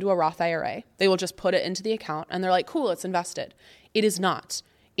 $500 into a Roth IRA. They will just put it into the account and they're like, cool, it's invested. It is not.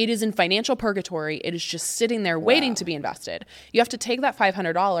 It is in financial purgatory. It is just sitting there waiting to be invested. You have to take that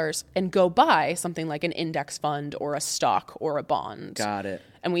 $500 and go buy something like an index fund or a stock or a bond. Got it.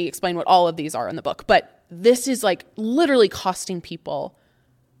 And we explain what all of these are in the book. But this is like literally costing people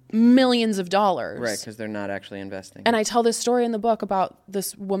millions of dollars. Right, because they're not actually investing. And I tell this story in the book about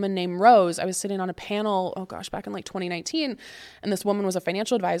this woman named Rose. I was sitting on a panel, back in like 2019, and this woman was a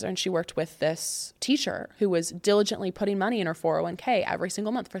financial advisor, and she worked with this teacher who was diligently putting money in her 401k every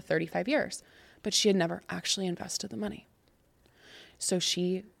single month for 35 years. But she had never actually invested the money. So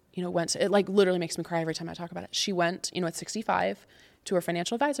she, it like literally makes me cry every time I talk about it. She went, at 65 to her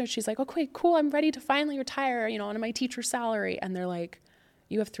financial advisor. She's like, okay, cool, I'm ready to finally retire, on my teacher salary. And they're like,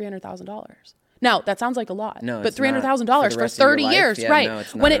 you have $300,000. Now, that sounds like a lot, but $300,000 for 30 years, right? No,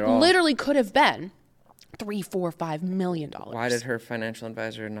 when it literally could have been $3, $4, $5 million. Why did her financial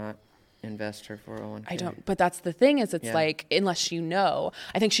advisor not invest her 401k? I don't, but that's the thing is it's like, unless I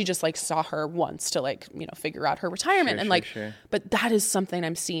think she just like saw her once to like, figure out her retirement but that is something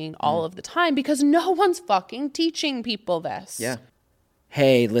I'm seeing all of the time because no one's fucking teaching people this. Yeah.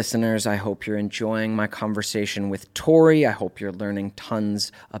 Hey, listeners, I hope you're enjoying my conversation with Tori. I hope you're learning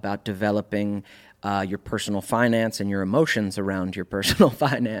tons about developing your personal finance and your emotions around your personal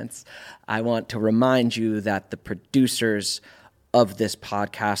finance. I want to remind you that the producers of this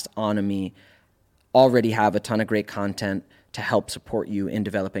podcast, Onomy, already have a ton of great content to help support you in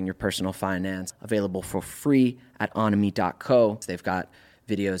developing your personal finance, available for free at onomy.co. They've got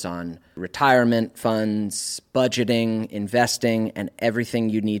videos on retirement funds, budgeting, investing, and everything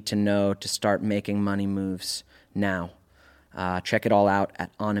you need to know to start making money moves now. Check it all out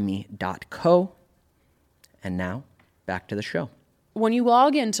at onomy.co. And now, back to the show. When you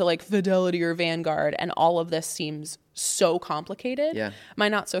log into like Fidelity or Vanguard and all of this seems so complicated, my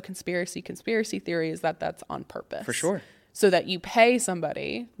not so conspiracy theory is that that's on purpose. For sure. So that you pay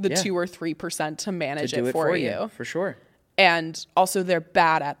somebody the 2 or 3% to manage it for you. For sure. And also they're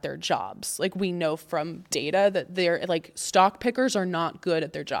bad at their jobs. Like we know from data that they're like stock pickers are not good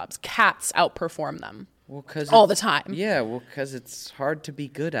at their jobs. Cats outperform them all the time. Yeah, because it's hard to be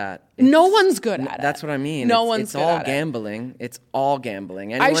good at. No one's good at it. That's what I mean. It's all gambling. It's all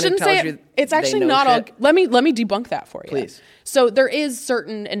gambling. Anyone I shouldn't say it's actually not all. Let me debunk that for you. Please. So there is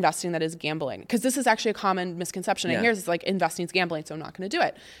certain investing that is gambling because this is actually a common misconception. And here's it's like investing is gambling, so I'm not going to do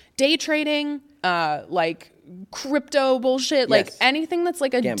it. Day trading, like crypto bullshit, like anything that's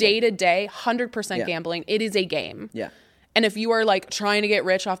like a day-to-day 100% gambling. It is a game. Yeah. And if you are like trying to get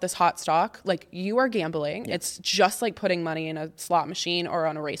rich off this hot stock, like you are gambling. Yeah. It's just like putting money in a slot machine or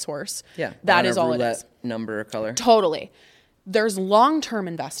on a racehorse. Yeah. That is all it is. Number or color. Totally. There's long-term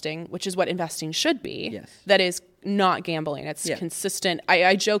investing, which is what investing should be. Yes. That is not gambling. It's consistent.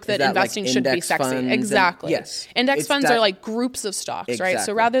 I joke that investing like should be sexy. Exactly. Yes. Index funds are like groups of stocks, right?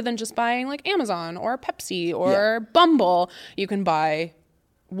 So rather than just buying like Amazon or Pepsi or Bumble, you can buy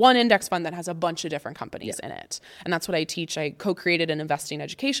one index fund that has a bunch of different companies in it. And that's what I teach. I co-created an investing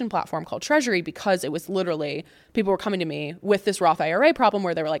education platform called Treasury because it was literally, people were coming to me with this Roth IRA problem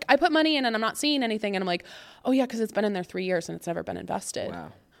where they were like, I put money in and I'm not seeing anything. And I'm like, oh yeah, because it's been in there 3 years and it's never been invested.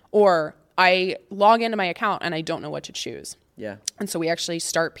 Wow. Or I log into my account and I don't know what to choose. Yeah. And so we actually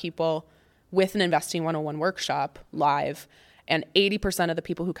start people with an Investing 101 workshop live. And 80% of the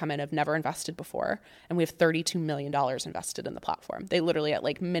people who come in have never invested before. And we have $32 million invested in the platform. They literally at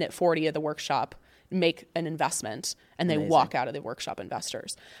like minute 40 of the workshop make an investment and they walk out of the workshop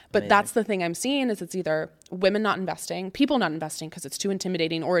investors. But that's the thing I'm seeing is it's either women not investing, people not investing because it's too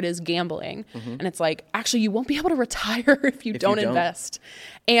intimidating, or it is gambling. And it's like, actually, you won't be able to retire if you don't invest.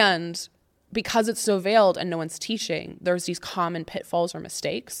 And because it's so veiled and no one's teaching, there's these common pitfalls or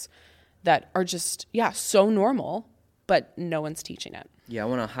mistakes that are just, so normal, but no one's teaching it. Yeah, I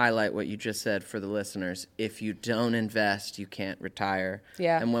want to highlight what you just said for the listeners. If you don't invest, you can't retire.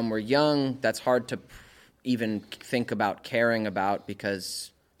 Yeah. And when we're young, that's hard to even think about caring about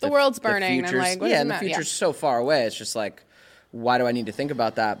because the world's burning. And like, what does it matter? The future's so far away. It's just like, why do I need to think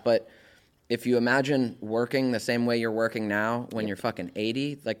about that? But if you imagine working the same way you're working now when you're fucking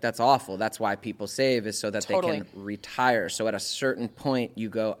 80, like that's awful. That's why people save is so that they can retire. So at a certain point you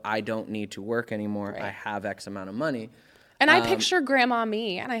go, I don't need to work anymore. I have X amount of money. And I picture grandma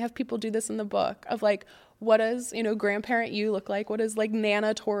me, and I have people do this in the book of like, what does, grandparent you look like? What does like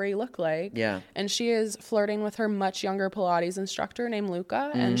Nana Tori look like? Yeah. And she is flirting with her much younger Pilates instructor named Luca,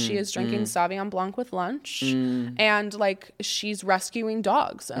 and she is drinking Sauvignon Blanc with lunch, and like she's rescuing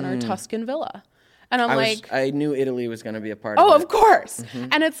dogs in her Tuscan villa. And I knew Italy was going to be a part of it. Oh, of course.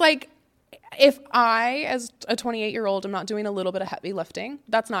 And it's like, if I, as a 28-year-old, am not doing a little bit of heavy lifting,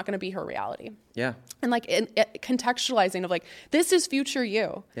 that's not going to be her reality. Yeah. And like contextualizing of like, this is future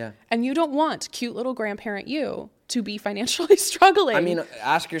you. Yeah. And you don't want cute little grandparent you to be financially struggling. I mean,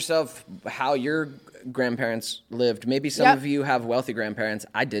 ask yourself how your grandparents lived. Maybe some of you have wealthy grandparents.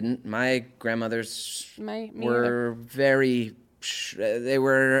 I didn't. My grandmothers were very... They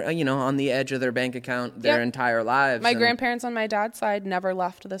were, on the edge of their bank account their entire lives. My grandparents on my dad's side never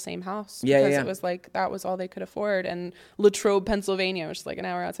left the same house because it was like that was all they could afford. And Latrobe, Pennsylvania, which is like an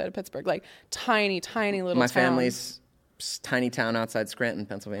hour outside of Pittsburgh, like tiny little My town. family's tiny town outside Scranton,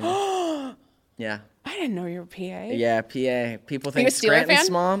 Pennsylvania. Yeah. I didn't know you were PA. Yeah, PA. People think Are you a Steeler Scranton's fan?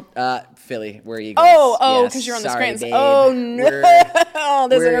 small. Philly. We're Eagles. Oh, because you're on the Scranton. Babe. Oh, no.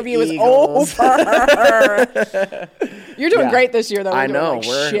 This interview is over. You're doing great this year, though. I know.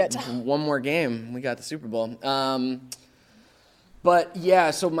 We're one more game. We got the Super Bowl. But yeah,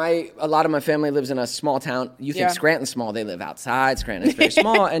 so a lot of my family lives in a small town. You think Scranton's small. They live outside. Scranton's very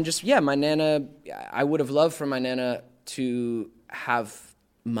small. And just, my Nana, I would have loved for my Nana to have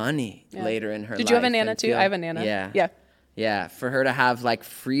money later in her life. Did you have a Nana too? I have a Nana. Yeah. Yeah, for her to have like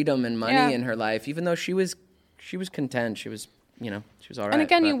freedom and money in her life, even though she was content. She was, she was all right. And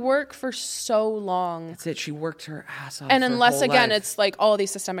again, you work for so long. That's it. She worked her ass off. And unless, again, it's like all of these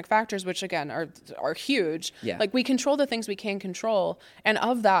systemic factors, which again are huge. Yeah. Like we control the things we can control. And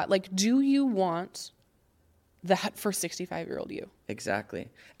of that, like, do you want that for 65-year-old you? Exactly.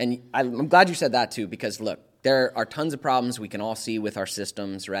 And I'm glad you said that too, because look, there are tons of problems we can all see with our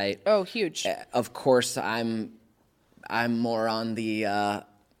systems, right? Oh, huge. Of course, I'm more on the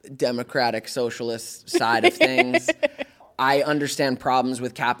democratic socialist side of things. I understand problems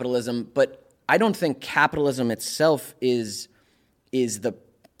with capitalism, but I don't think capitalism itself is the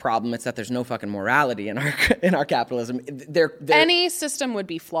problem. It's that there's no fucking morality in our capitalism. Any system would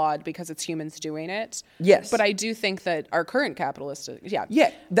be flawed because it's humans doing it. Yes, but I do think that our current capitalist,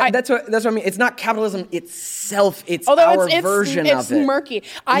 that's what I mean. It's not capitalism itself. It's our version of it. It's murky.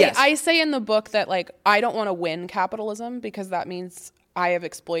 I say in the book that like I don't want to win capitalism because that means I have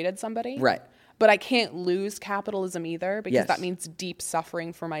exploited somebody. Right. But I can't lose capitalism either because that means deep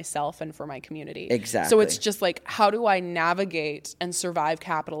suffering for myself and for my community. Exactly. So it's just like, how do I navigate and survive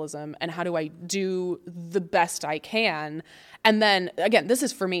capitalism, and how do I do the best I can? And then, again, this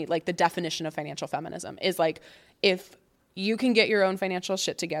is for me, like the definition of financial feminism is like, if you can get your own financial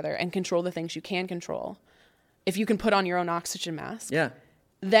shit together and control the things you can control, if you can put on your own oxygen mask,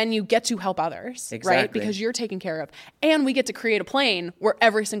 then you get to help others, right? Because you're taken care of. And we get to create a plane where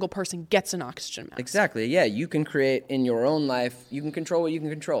every single person gets an oxygen mask. Exactly. Yeah, you can create in your own life, you can control what you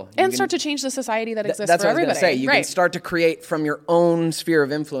can control. And start to change the society that exists that's for what everybody. I was going to say. You can start to create from your own sphere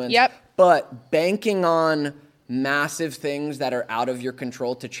of influence. Yep. But banking on massive things that are out of your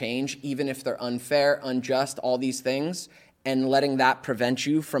control to change, even if they're unfair, unjust, all these things, and letting that prevent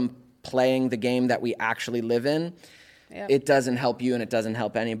you from playing the game that we actually live in, it doesn't help you and it doesn't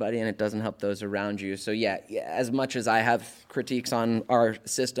help anybody and it doesn't help those around you. So yeah, as much as I have critiques on our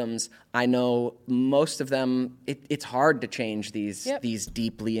systems, I know most of them, it's hard to change these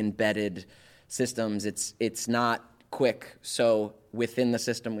deeply embedded systems. It's not quick. So within the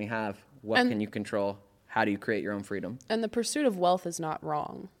system we have, what can you control? How do you create your own freedom? And the pursuit of wealth is not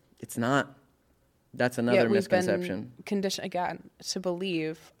wrong. It's not. That's another misconception. We've been conditioned again to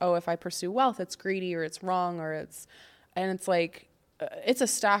believe, oh, if I pursue wealth, it's greedy or it's wrong or and it's like, it's a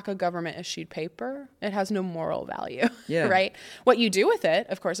stack of government issued paper. It has no moral value, right? What you do with it,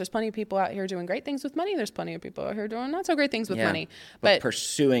 of course, there's plenty of people out here doing great things with money. There's plenty of people out here doing not so great things with money. But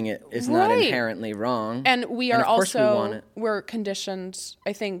pursuing it is not inherently wrong. And we are we're conditioned.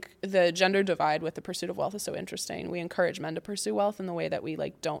 I think the gender divide with the pursuit of wealth is so interesting. We encourage men to pursue wealth in the way that we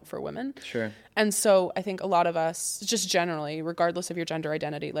don't for women. Sure. And so I think a lot of us, just generally, regardless of your gender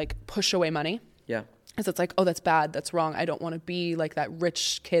identity, push away money. Yeah. Because it's like, oh, that's bad, that's wrong. I don't want to be like that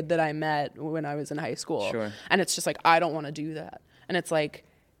rich kid that I met when I was in high school. Sure. And it's just like, I don't want to do that. And it's like,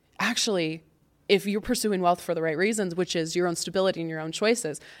 actually, if you're pursuing wealth for the right reasons, which is your own stability and your own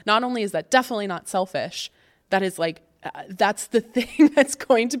choices, not only is that definitely not selfish, that is that's the thing that's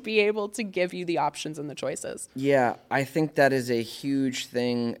going to be able to give you the options and the choices. Yeah, I think that is a huge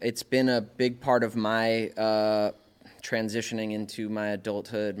thing. It's been a big part of my transitioning into my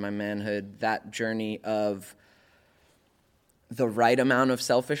adulthood, my manhood, that journey of the right amount of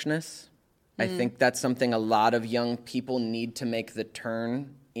selfishness. I think that's something a lot of young people need to make the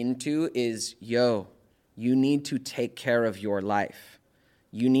turn into is, you need to take care of your life.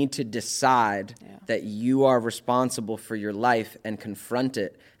 You need to decide that you are responsible for your life and confront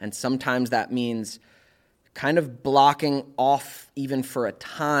it. And sometimes that means kind of blocking off, even for a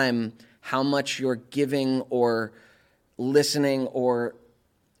time, how much you're giving or listening or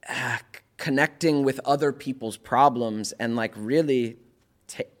connecting with other people's problems. And really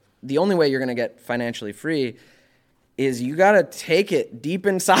the only way you're going to get financially free is you got to take it deep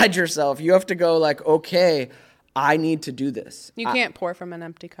inside yourself. You have to go okay, I need to do this. You can't pour from an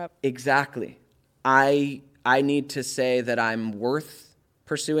empty cup. Exactly. I need to say that I'm worth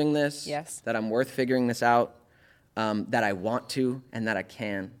pursuing this. Yes. That I'm worth figuring this out. That I want to and that I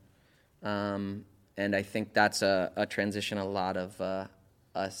can. And I think that's a transition a lot of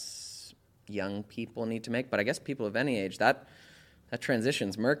us young people need to make. But I guess people of any age, that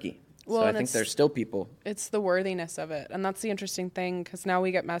transition's murky. Well, so I think there's still people. It's the worthiness of it. And that's the interesting thing, because now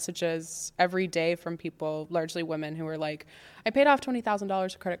we get messages every day from people, largely women, who are like, I paid off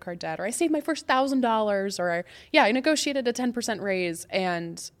 $20,000 of credit card debt, or I saved my first $1,000, or I negotiated a 10% raise.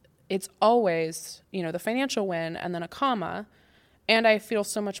 And it's always, the financial win and then a comma. And I feel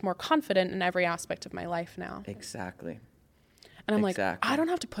so much more confident in every aspect of my life now. Exactly. And I'm like, I don't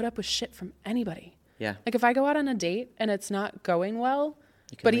have to put up with shit from anybody. Yeah. If I go out on a date and it's not going well,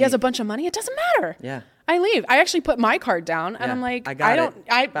 but he has a bunch of money, it doesn't matter. Yeah. I leave. I actually put my card down and I'm like,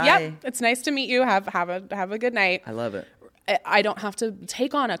 Bye. It's nice to meet you. Have a good night. I love it. I don't have to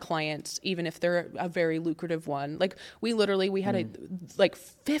take on a client, even if they're a very lucrative one. We had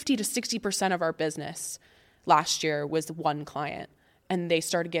 50 to 60% of our business last year was one client, and they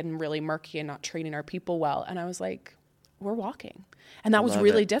started getting really murky and not treating our people well. And I was like, we're walking. And that was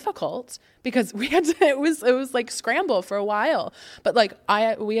really difficult because we had to, it was scramble for a while, but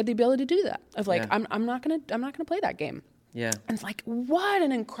we had the ability to do that I'm not going to play that game. Yeah. And it's what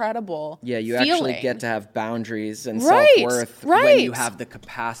an incredible you feeling. Actually get to have boundaries and self-worth when you have the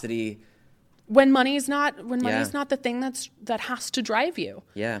capacity. When money's not the thing that has to drive you.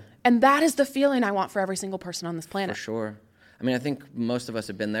 Yeah. And that is the feeling I want for every single person on this planet. For sure. I mean, I think most of us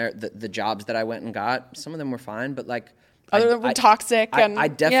have been there. The jobs that I went and got, some of them were fine, but other than were toxic. I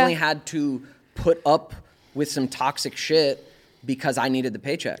definitely had to put up with some toxic shit because I needed the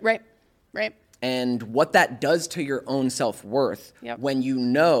paycheck. Right. And what that does to your own self-worth when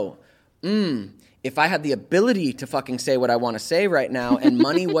if I had the ability to fucking say what I want to say right now and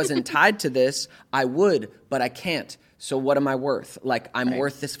money wasn't tied to this, I would, but I can't. So what am I worth? I'm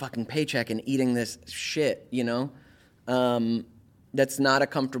worth this fucking paycheck and eating this shit, That's not a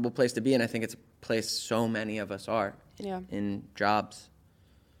comfortable place to be, and I think it's a place so many of us are. Yeah. In jobs,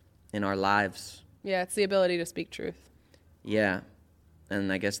 in our lives. Yeah, it's the ability to speak truth. Yeah.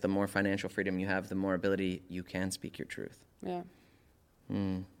 And I guess the more financial freedom you have, the more ability you can speak your truth. Yeah.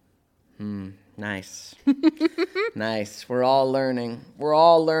 Nice. Nice. We're all learning,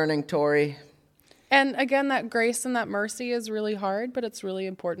 Tori. And again, that grace and that mercy is really hard, but it's really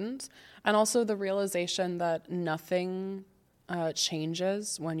important. And also the realization that nothing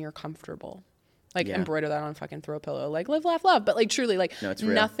changes when you're comfortable. Like embroider that on a fucking throw pillow. Like live, laugh, love. But like truly, like no, it's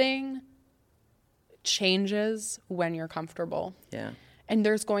real. Nothing changes when you're comfortable. Yeah. And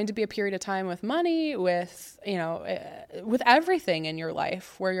there's going to be a period of time with money, with, you know, with everything in your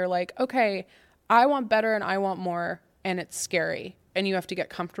life where you're like, okay, I want better and I want more, and it's scary. And you have to get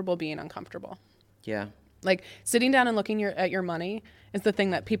comfortable being uncomfortable. Yeah. Like sitting down and looking at your money is the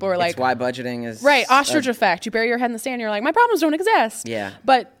thing that people are like. It's why budgeting is. Right. Ostrich effect. You bury your head in the sand. You're like, my problems don't exist. Yeah.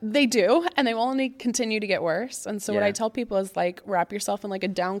 But they do. And they will only continue to get worse. And so what I tell people is like, wrap yourself in like a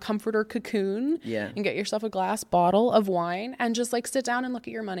down comforter cocoon. Yeah. And get yourself a glass bottle of wine and just like sit down and look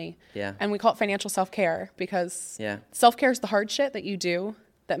at your money. Yeah. And we call it financial self-care because self-care is the hard shit that you do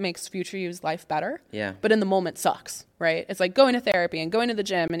that makes future you's life better. Yeah. But in the moment sucks, right? It's like going to therapy and going to the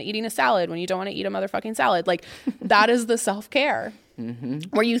gym and eating a salad when you don't want to eat a motherfucking salad. Like that is the self-care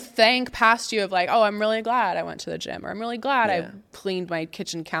where you thank past you of like, oh, I'm really glad I went to the gym, or I'm really glad I cleaned my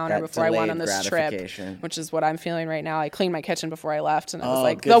kitchen counter before I went on this trip, which is what I'm feeling right now. I cleaned my kitchen before I left and it was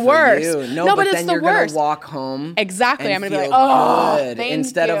like the worst. No, but it's then the you're worst. Gonna walk home. Exactly. I'm going to be like, good, thank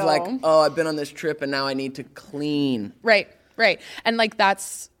instead you. of like, oh, I've been on this trip and now I need to clean. Right. And like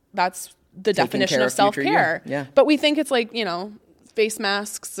that's the definition of self-care. Yeah. But we think it's like, you know, face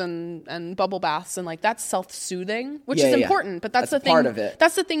masks and bubble baths and like that's self-soothing, which is important, but that's the thing. Part of it.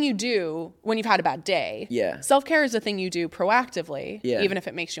 That's the thing you do when you've had a bad day. Yeah. Self-care is the thing you do proactively, even if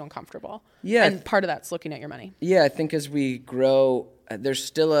it makes you uncomfortable. Yeah. And part of that's looking at your money. Yeah, I think as we grow, there's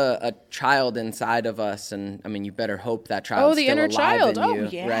still a child inside of us, and I mean, you better hope that child's the still inner alive child. in you,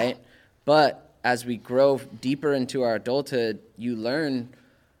 Yeah. right? But as we grow deeper into our adulthood, you learn,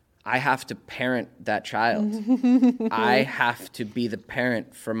 I have to parent that child. I have to be the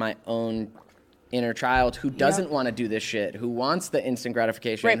parent for my own inner child who doesn't want to do this shit, who wants the instant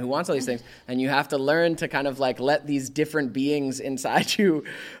gratification, who wants all these things. And you have to learn to kind of like let these different beings inside you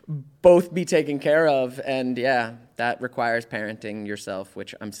both be taken care of. And that requires parenting yourself,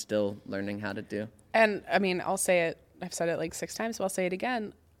 which I'm still learning how to do. And I mean, I'll say it, I've said it like 6 times, so I'll say it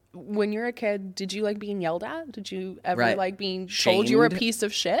again. When you're a kid, did you like being yelled at? Did you ever like being told you were a piece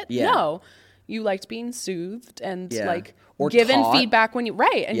of shit? Yeah. No. You liked being soothed and like or given taught. Feedback when you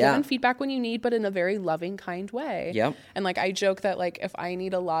given feedback when you need, but in a very loving, kind way. Yep. And like I joke that like if I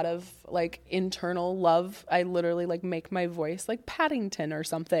need a lot of like internal love, I literally like make my voice like Paddington or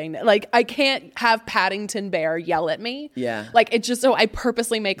something. Like I can't have Paddington Bear yell at me. Yeah. Like it's just so I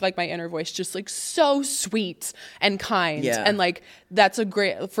purposely make like my inner voice just like so sweet and kind. Yeah. And like that's a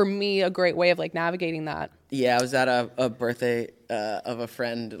great way of like navigating that. Yeah, I was at a birthday of a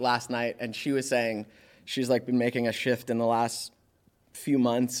friend last night, and she was saying she's like been making a shift in the last few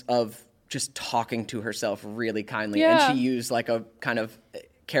months of just talking to herself really kindly. Yeah. And she used like a kind of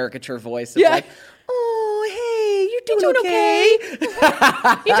caricature voice of like, oh, hey, you doing okay? You doing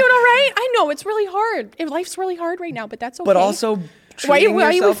all right? I know it's really hard. Life's really hard right now, but that's okay. But also why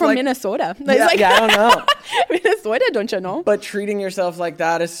are you from like, Minnesota? Yeah, I don't know. Minnesota, don't you know? But treating yourself like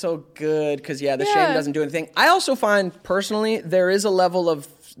that is so good because, the shame doesn't do anything. I also find, personally, there is a level of,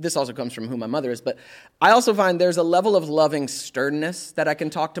 this also comes from who my mother is, but I also find there's a level of loving sternness that I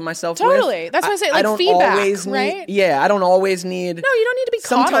can talk to myself with. Totally. That's why I say, like, don't feedback, always right? I don't always need... No, you don't need to be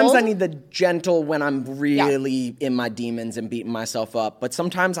Sometimes coddled. I need the gentle when I'm really in my demons and beating myself up. But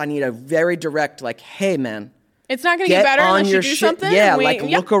sometimes I need a very direct, like, hey, man... It's not going to get better unless you do something. Yeah,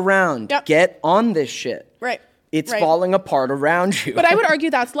 look around. Yep. Get on this shit. Right. It's falling apart around you. But I would argue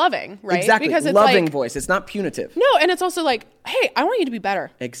that's loving, right? Exactly. Because it's loving voice. It's not punitive. No, and it's also like, hey, I want you to be better.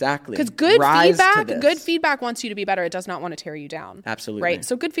 Exactly. Because good feedback wants you to be better. It does not want to tear you down. Absolutely. Right?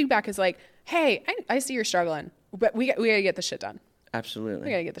 So good feedback is like, hey, I see you're struggling, but we got to get this shit done. Absolutely.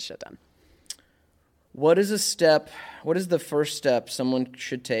 We got to get this shit done. What is the first step someone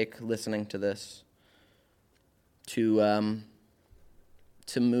should take listening to this to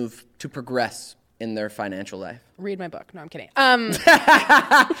progress in their financial life? Read my book. No, I'm kidding.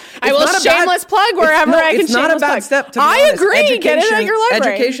 I will shameless plug wherever I can. It's not a bad step. To be I honest. agree. Get it at your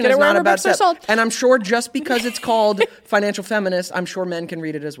library. Education is not a bad step. And I'm sure just because it's called Financial Feminist, I'm sure men can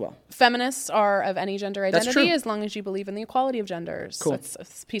read it as well. Feminists are of any gender That's identity true. as long as you believe in the equality of genders. Cool. It's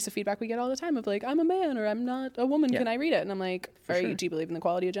a piece of feedback we get all the time of like, I'm a man or I'm not a woman. Can I read it? And I'm like, do you believe in the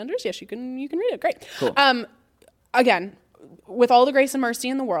equality of genders? Yes, you can read it. Great. Cool. Again, with all the grace and mercy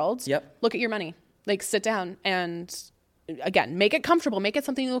in the world, Yep. look at your money. Like sit down and again, make it comfortable, make it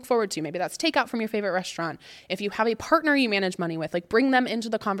something you look forward to. Maybe that's takeout from your favorite restaurant. If you have a partner you manage money with, like bring them into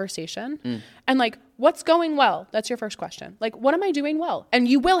the conversation and like, what's going well? That's your first question. Like, what am I doing well? And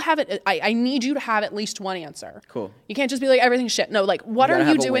you will have it. I need you to have at least one answer. Cool. You can't just be like, everything's shit. No, like, what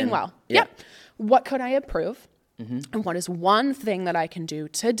are you doing well? Yeah. Yep. What could I improve? And what is one thing that I can do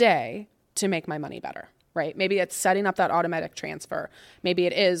today to make my money better? Right? Maybe it's setting up that automatic transfer. Maybe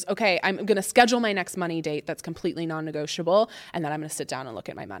it is, okay, I'm going to schedule my next money date that's completely non-negotiable, and then I'm going to sit down and look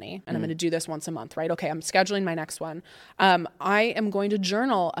at my money, and I'm going to do this once a month, right? Okay, I'm scheduling my next one. I am going to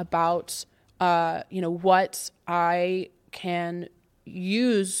journal about, what I can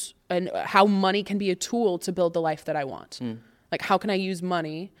use and how money can be a tool to build the life that I want. Like, how can I use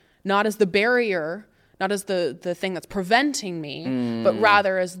money, not as the barrier, not as the thing that's preventing me, but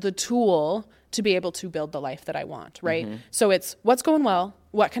rather as the tool to be able to build the life that I want, right? So it's what's going well,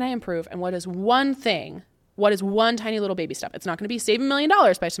 what can I improve, and what is one tiny little baby step? It's not going to be save $1 million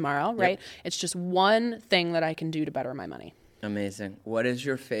by tomorrow, right? It's just one thing that I can do to better my money. Amazing. What is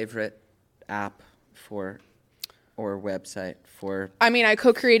your favorite app or website for? I mean, I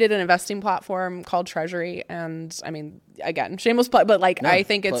co-created an investing platform called Treasury, and I mean, again, shameless plug, but like, I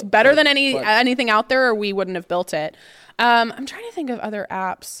think it's better than anything out there, or we wouldn't have built it. I'm trying to think of other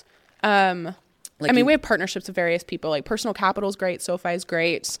apps. We have partnerships with various people. Like Personal Capital is great, SoFi is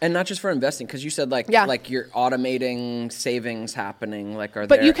great, and not just for investing, because you said like you're automating savings happening. Like, are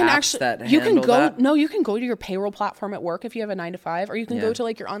but there you can apps actually that you can handle go that? No, you can go to your payroll platform at work if you have a 9 to 5, or you can go to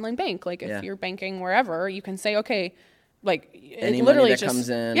like your online bank. Like if you're banking wherever, you can say, okay, like any it literally money that just comes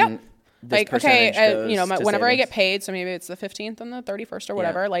in. Yep. Like, okay, whenever I savings. get paid, so maybe it's the 15th and the 31st or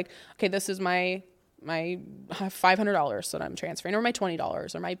whatever. Like, okay, this is my $500 that I'm transferring, or my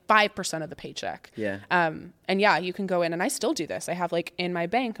 $20, or my 5% of the paycheck. Yeah. And you can go in, and I still do this. I have like in my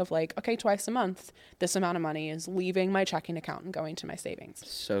bank of like, okay, twice a month, this amount of money is leaving my checking account and going to my savings.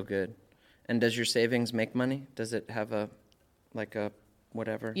 So good. And does your savings make money? Does it have a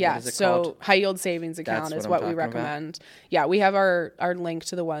whatever? Yeah. What is it So called? high yield savings account is what we recommend. Yeah. We have our link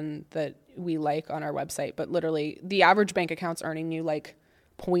to the one that we like on our website, but literally the average bank account's earning you like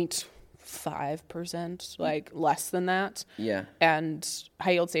 0.5%, like less than that. Yeah. And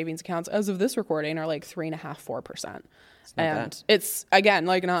high yield savings accounts, as of this recording, are like 3.5-4%. And it's again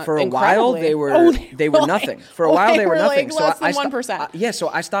like not for a while they were nothing. For a while they were nothing. Like less than 1%. So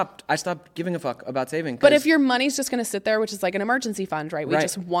I stopped giving a fuck about saving. But if your money's just going to sit there, which is like an emergency fund, right? We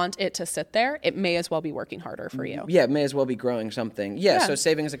just want it to sit there. It may as well be working harder for you. Yeah, it may as well be growing something. Yeah. So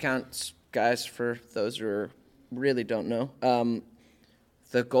savings accounts, guys, for those who really don't know,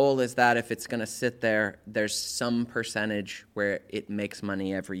 the goal is that if it's going to sit there, there's some percentage where it makes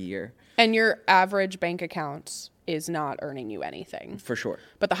money every year. And your average bank account is not earning you anything. For sure.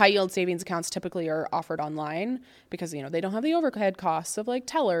 But the high yield savings accounts typically are offered online because, they don't have the overhead costs of like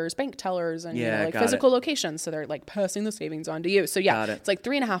tellers, bank tellers, and physical locations. So they're like passing the savings on to you. So it's like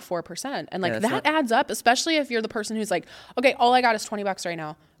 3.5-4%. And like that adds up, especially if you're the person who's like, okay, all I got is $20 right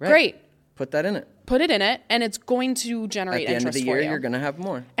now. Right. Great. Put that in it. Put it in it, and it's going to generate interest for you. At the end of the year, you're going to have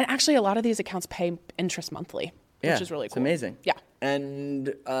more. And actually, a lot of these accounts pay interest monthly, which is really cool. It's amazing. Yeah.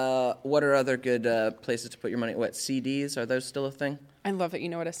 And what are other good places to put your money? What, CDs? Are those still a thing? I love that you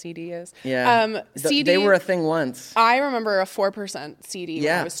know what a CD is. Yeah. CD, they were a thing once. I remember a 4% CD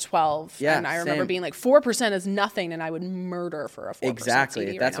when I was 12. Yeah, and I remember being like, 4% is nothing, and I would murder for a 4% Exactly.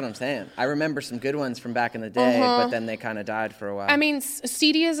 CD That's what I'm saying. I remember some good ones from back in the day, but then they kind of died for a while. I mean,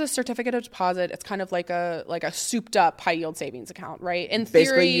 CD is a certificate of deposit. It's kind of like a souped up high yield savings account, right? In theory,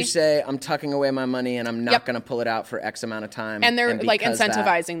 basically, you say, I'm tucking away my money, and I'm not going to pull it out for X amount of time. And they're like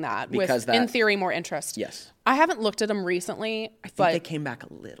incentivizing that with, in theory, more interest. Yes. I haven't looked at them recently. I think they came back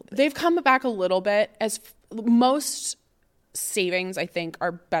a little bit. They've come back a little bit. Most savings, I think,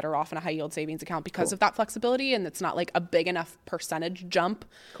 are better off in a high yield savings account because of that flexibility, and it's not like a big enough percentage jump.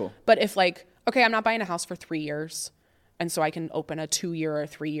 Cool. But if like, okay, I'm not buying a house for 3 years, and so I can open a 2-year or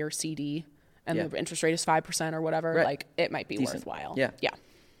 3-year CD, and the interest rate is 5% or whatever, like it might be worthwhile. Yeah. Yeah.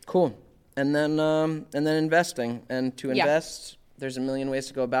 Cool. And then investing, and to invest. There's a million ways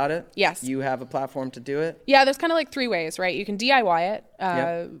to go about it. Yes. You have a platform to do it. Yeah, there's kind of like 3 ways, right? You can DIY it.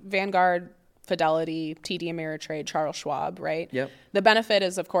 Vanguard, Fidelity, TD Ameritrade, Charles Schwab, right? Yep. The benefit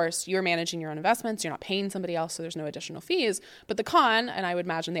is, of course, you're managing your own investments. You're not paying somebody else, so there's no additional fees. But the con, and I would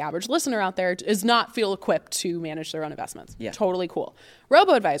imagine the average listener out there, is not feel equipped to manage their own investments. Yeah. Totally cool.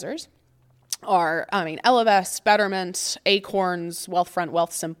 Robo-advisors are, Ellevest, Betterment, Acorns, Wealthfront,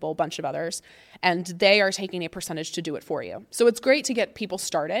 Wealthsimple, bunch of others. And they are taking a percentage to do it for you. So it's great to get people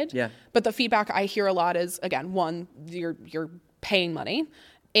started. Yeah. But the feedback I hear a lot is, again, one, you're paying money.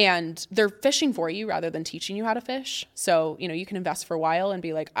 And they're fishing for you rather than teaching you how to fish. So, you can invest for a while and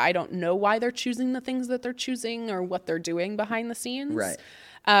be like, I don't know why they're choosing the things that they're choosing or what they're doing behind the scenes. Right.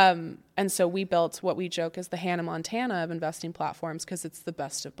 And so we built what we joke is the Hannah Montana of investing platforms because it's the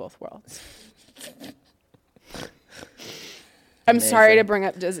best of both worlds. I'm sorry to bring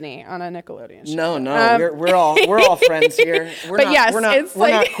up Disney on a Nickelodeon show. No, we're all friends here. We're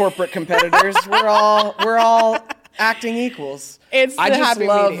not corporate competitors. We're all acting equals. It's the I just happy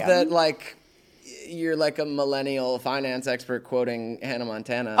love medium. that like you're like a millennial finance expert quoting Hannah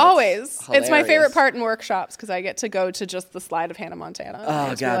Montana. Always. Hilarious. It's my favorite part in workshops because I get to go to just the slide of Hannah Montana.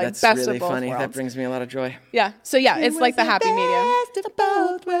 Oh, It's God, like that's best really of both funny. worlds. That brings me a lot of joy. Yeah. So, it's like the happy medium. Best of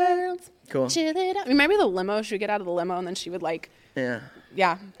both worlds. Cool. Chill it out. Remember the limo? She would get out of the limo and then she would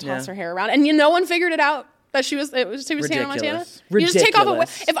toss her hair around. And no one figured it out that she was Hannah Montana. You just take off a wig.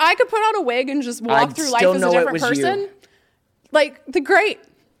 If I could put on a wig and just walk through life as a different person, great.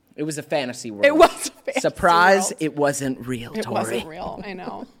 It was a fantasy world. It was a fantasy Surprise, world. it wasn't real, It Tori. wasn't real. I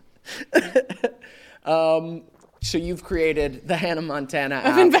know. So you've created the Hannah Montana Of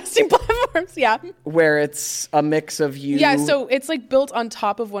app investing platforms. Yeah. where it's a mix of you. Yeah. So it's like built on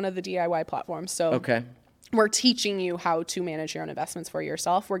top of one of the DIY platforms. So Okay. we're teaching you how to manage your own investments for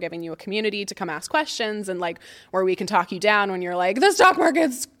yourself. We're giving you a community to come ask questions and where we can talk you down when you're like, the stock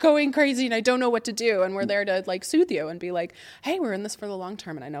market's going crazy and I don't know what to do. And we're there to soothe you and be like, hey, we're in this for the long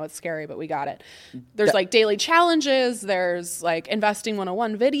term. And I know it's scary, but we got it. There's daily challenges. There's investing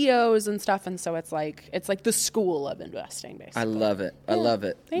 101 videos and stuff. And so it's like the school of investing, basically. I love it. I love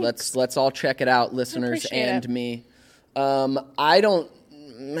it. Thanks. Let's all check it out, listeners appreciate and it. me. I don't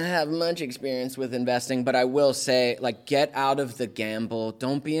have much experience with investing, but I will say, get out of the gamble.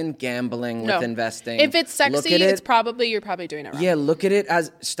 Don't be in gambling with investing. If it's sexy, you're probably doing it wrong. Yeah, look at it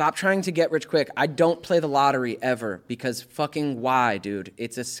as stop trying to get rich quick. I don't play the lottery ever because fucking why, dude?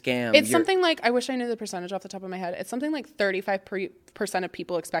 It's a scam. It's something I wish I knew the percentage off the top of my head. It's something like 35% of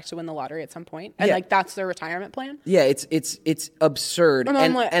people expect to win the lottery at some point. And that's their retirement plan. Yeah, it's absurd. And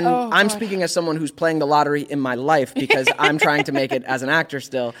I'm like, I'm speaking as someone who's playing the lottery in my life because I'm trying to make it as an actor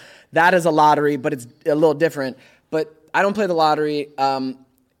still. That is a lottery, but it's a little different. But I don't play the lottery.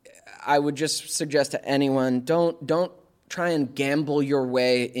 I would just suggest to anyone, don't try and gamble your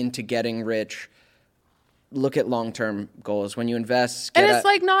way into getting rich. Look at long-term goals. When you invest... And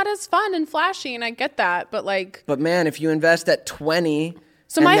it's not as fun and flashy, and I get that, but But man, if you invest at 20...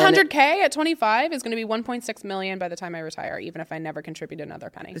 So my 100K at 25 is going to be 1.6 million by the time I retire, even if I never contribute another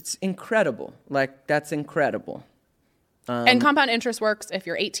penny. It's incredible. That's incredible. And compound interest works if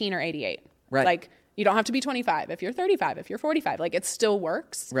you're 18 or 88. Right. You don't have to be 25 if you're 35, if you're 45. It still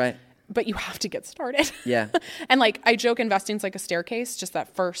works. Right. But you have to get started. Yeah. And I joke investing's like a staircase. Just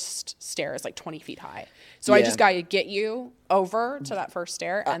that first stair is 20 feet high. So I just got to get you over to that first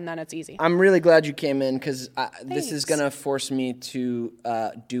stair, and then it's easy. I'm really glad you came in because this is going to force me to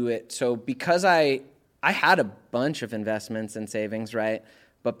do it. So because I had a bunch of investments and savings, right?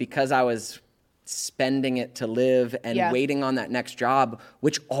 But because I was spending it to live and waiting on that next job,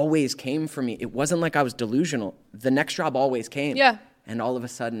 which always came for me. It wasn't like I was delusional. The next job always came. Yeah. And all of a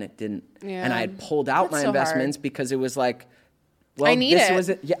sudden it didn't. Yeah. And I had pulled out That's my so investments because it was like, well, I need this it. was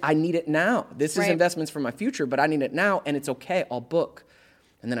it. Yeah, I need it now. This is Right. investments for my future, but I need it now, and it's okay. I'll book.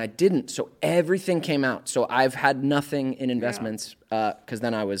 And then I didn't. So everything came out. So I've had nothing in investments because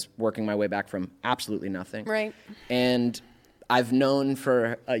then I was working my way back from absolutely nothing. Right. And I've known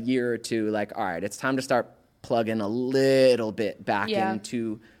for a year or two, all right, it's time to start plugging a little bit back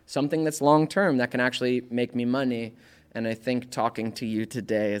into something that's long-term that can actually make me money. And I think talking to you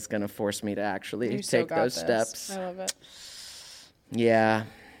today is going to force me to actually take those steps. I love it. Yeah.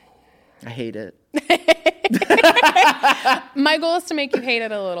 I hate it. My goal is to make you hate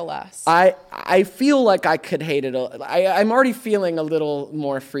it a little less. I feel like I could hate it. I'm already feeling a little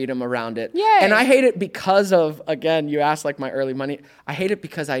more freedom around it. Yay. And I hate it because of, again, you asked my early money. I hate it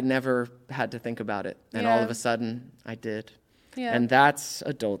because I never had to think about it. And all of a sudden I did. Yeah. And that's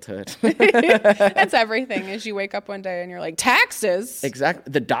adulthood. That's everything. As you wake up one day and you're like, taxes?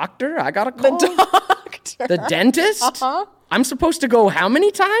 Exactly. The doctor? I got a call. The doctor? The dentist? Uh-huh. I'm supposed to go how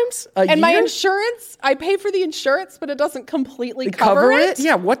many times a year? And my insurance, I pay for the insurance, but it doesn't completely cover it?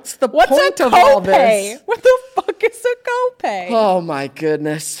 Yeah, what's the point a of all this? copay? What the fuck is a copay? Oh my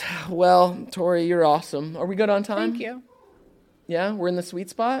goodness. Well, Tori, you're awesome. Are we good on time? Thank you. Yeah, we're in the sweet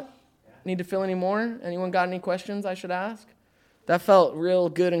spot? Need to fill any more? Anyone got any questions I should ask? That felt real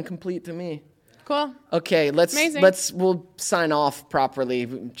good and complete to me. Cool. Okay, Amazing. we'll sign off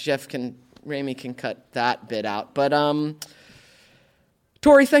properly. Ramy can cut that bit out. But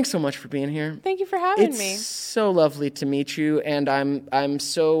Tori, thanks so much for being here. Thank you for having me. It's so lovely to meet you, and I'm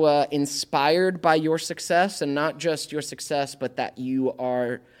so inspired by your success, and not just your success, but that you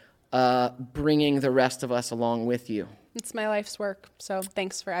are bringing the rest of us along with you. It's my life's work, so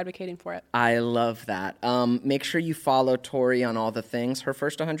thanks for advocating for it. I love that. Make sure you follow Tori on all the things.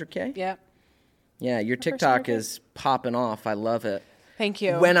 HerFirst100k? Yeah. Yeah, your TikTok is popping off. I love it. Thank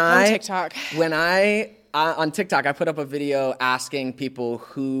you. On TikTok. On TikTok, I put up a video asking people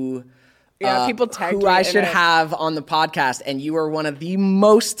who people tagged who me I in should it. have on the podcast, and you are one of the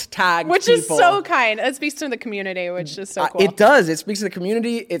most tagged Which people. is so kind. It speaks to the community, which is so cool. It does. It speaks to the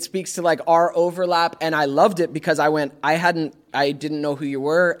community. It speaks to like our overlap, and I loved it because I didn't know who you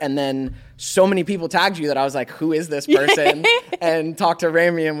were, and then so many people tagged you that I was like, who is this person? And talked to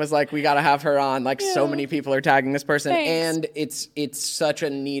Rami and was like, we got to have her on. Like, so many people are tagging this person. Thanks. And it's such a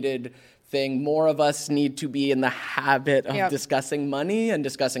needed thing. More of us need to be in the habit of discussing money and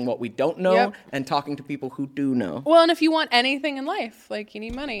discussing what we don't know and talking to people who do know. Well, and if you want anything in life, like, you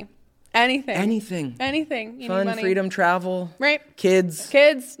need money. Anything. You Fun, need money. freedom, travel. Right. Kids,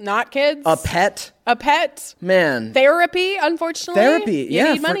 not kids. a pet. Man. Therapy, unfortunately. Therapy.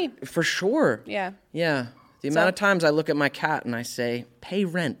 You need money. For sure. Yeah. Yeah. The amount of times I look at my cat and I say, pay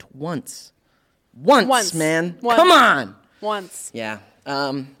rent once. Once, man. Once. Come on. Once. Yeah.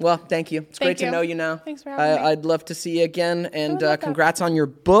 Well, thank you. It's great to know you now. Thanks for having me. I'd love to see you again. And congrats on your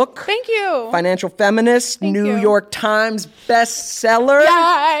book. Thank you. Financial Feminist, New York Times bestseller.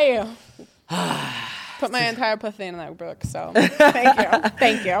 Yay! Put my entire pussy in that book, so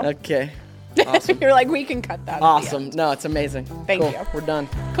thank you. Okay. Awesome. You're like, we can cut that. Awesome. No, it's amazing. Thank cool. you. We're done.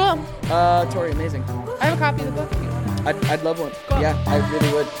 Cool. Tori, amazing. I have a copy of the book if you want it. I'd love one. Cool. Yeah, I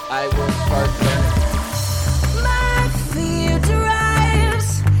really would. I will start learning. My fear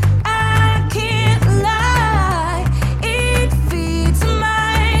drives, I can't lie. It feeds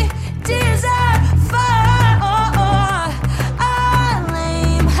my desire for I'll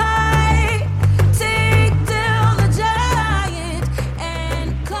aim high, take down the giant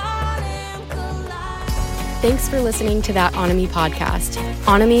and call him collide. Thanks for listening to That On Me podcast.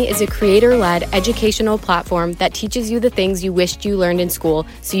 On Me is a creator-led educational platform that teaches you the things you wished you learned in school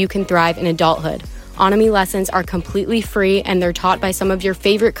so you can thrive in adulthood. On Me lessons are completely free and they're taught by some of your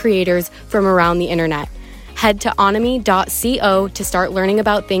favorite creators from around the internet. Head to oname.co to start learning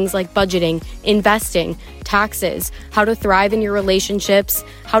about things like budgeting, investing, taxes, how to thrive in your relationships,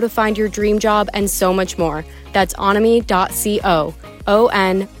 how to find your dream job, and so much more. That's oname.co,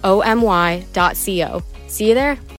 ONOMY.co. See you there.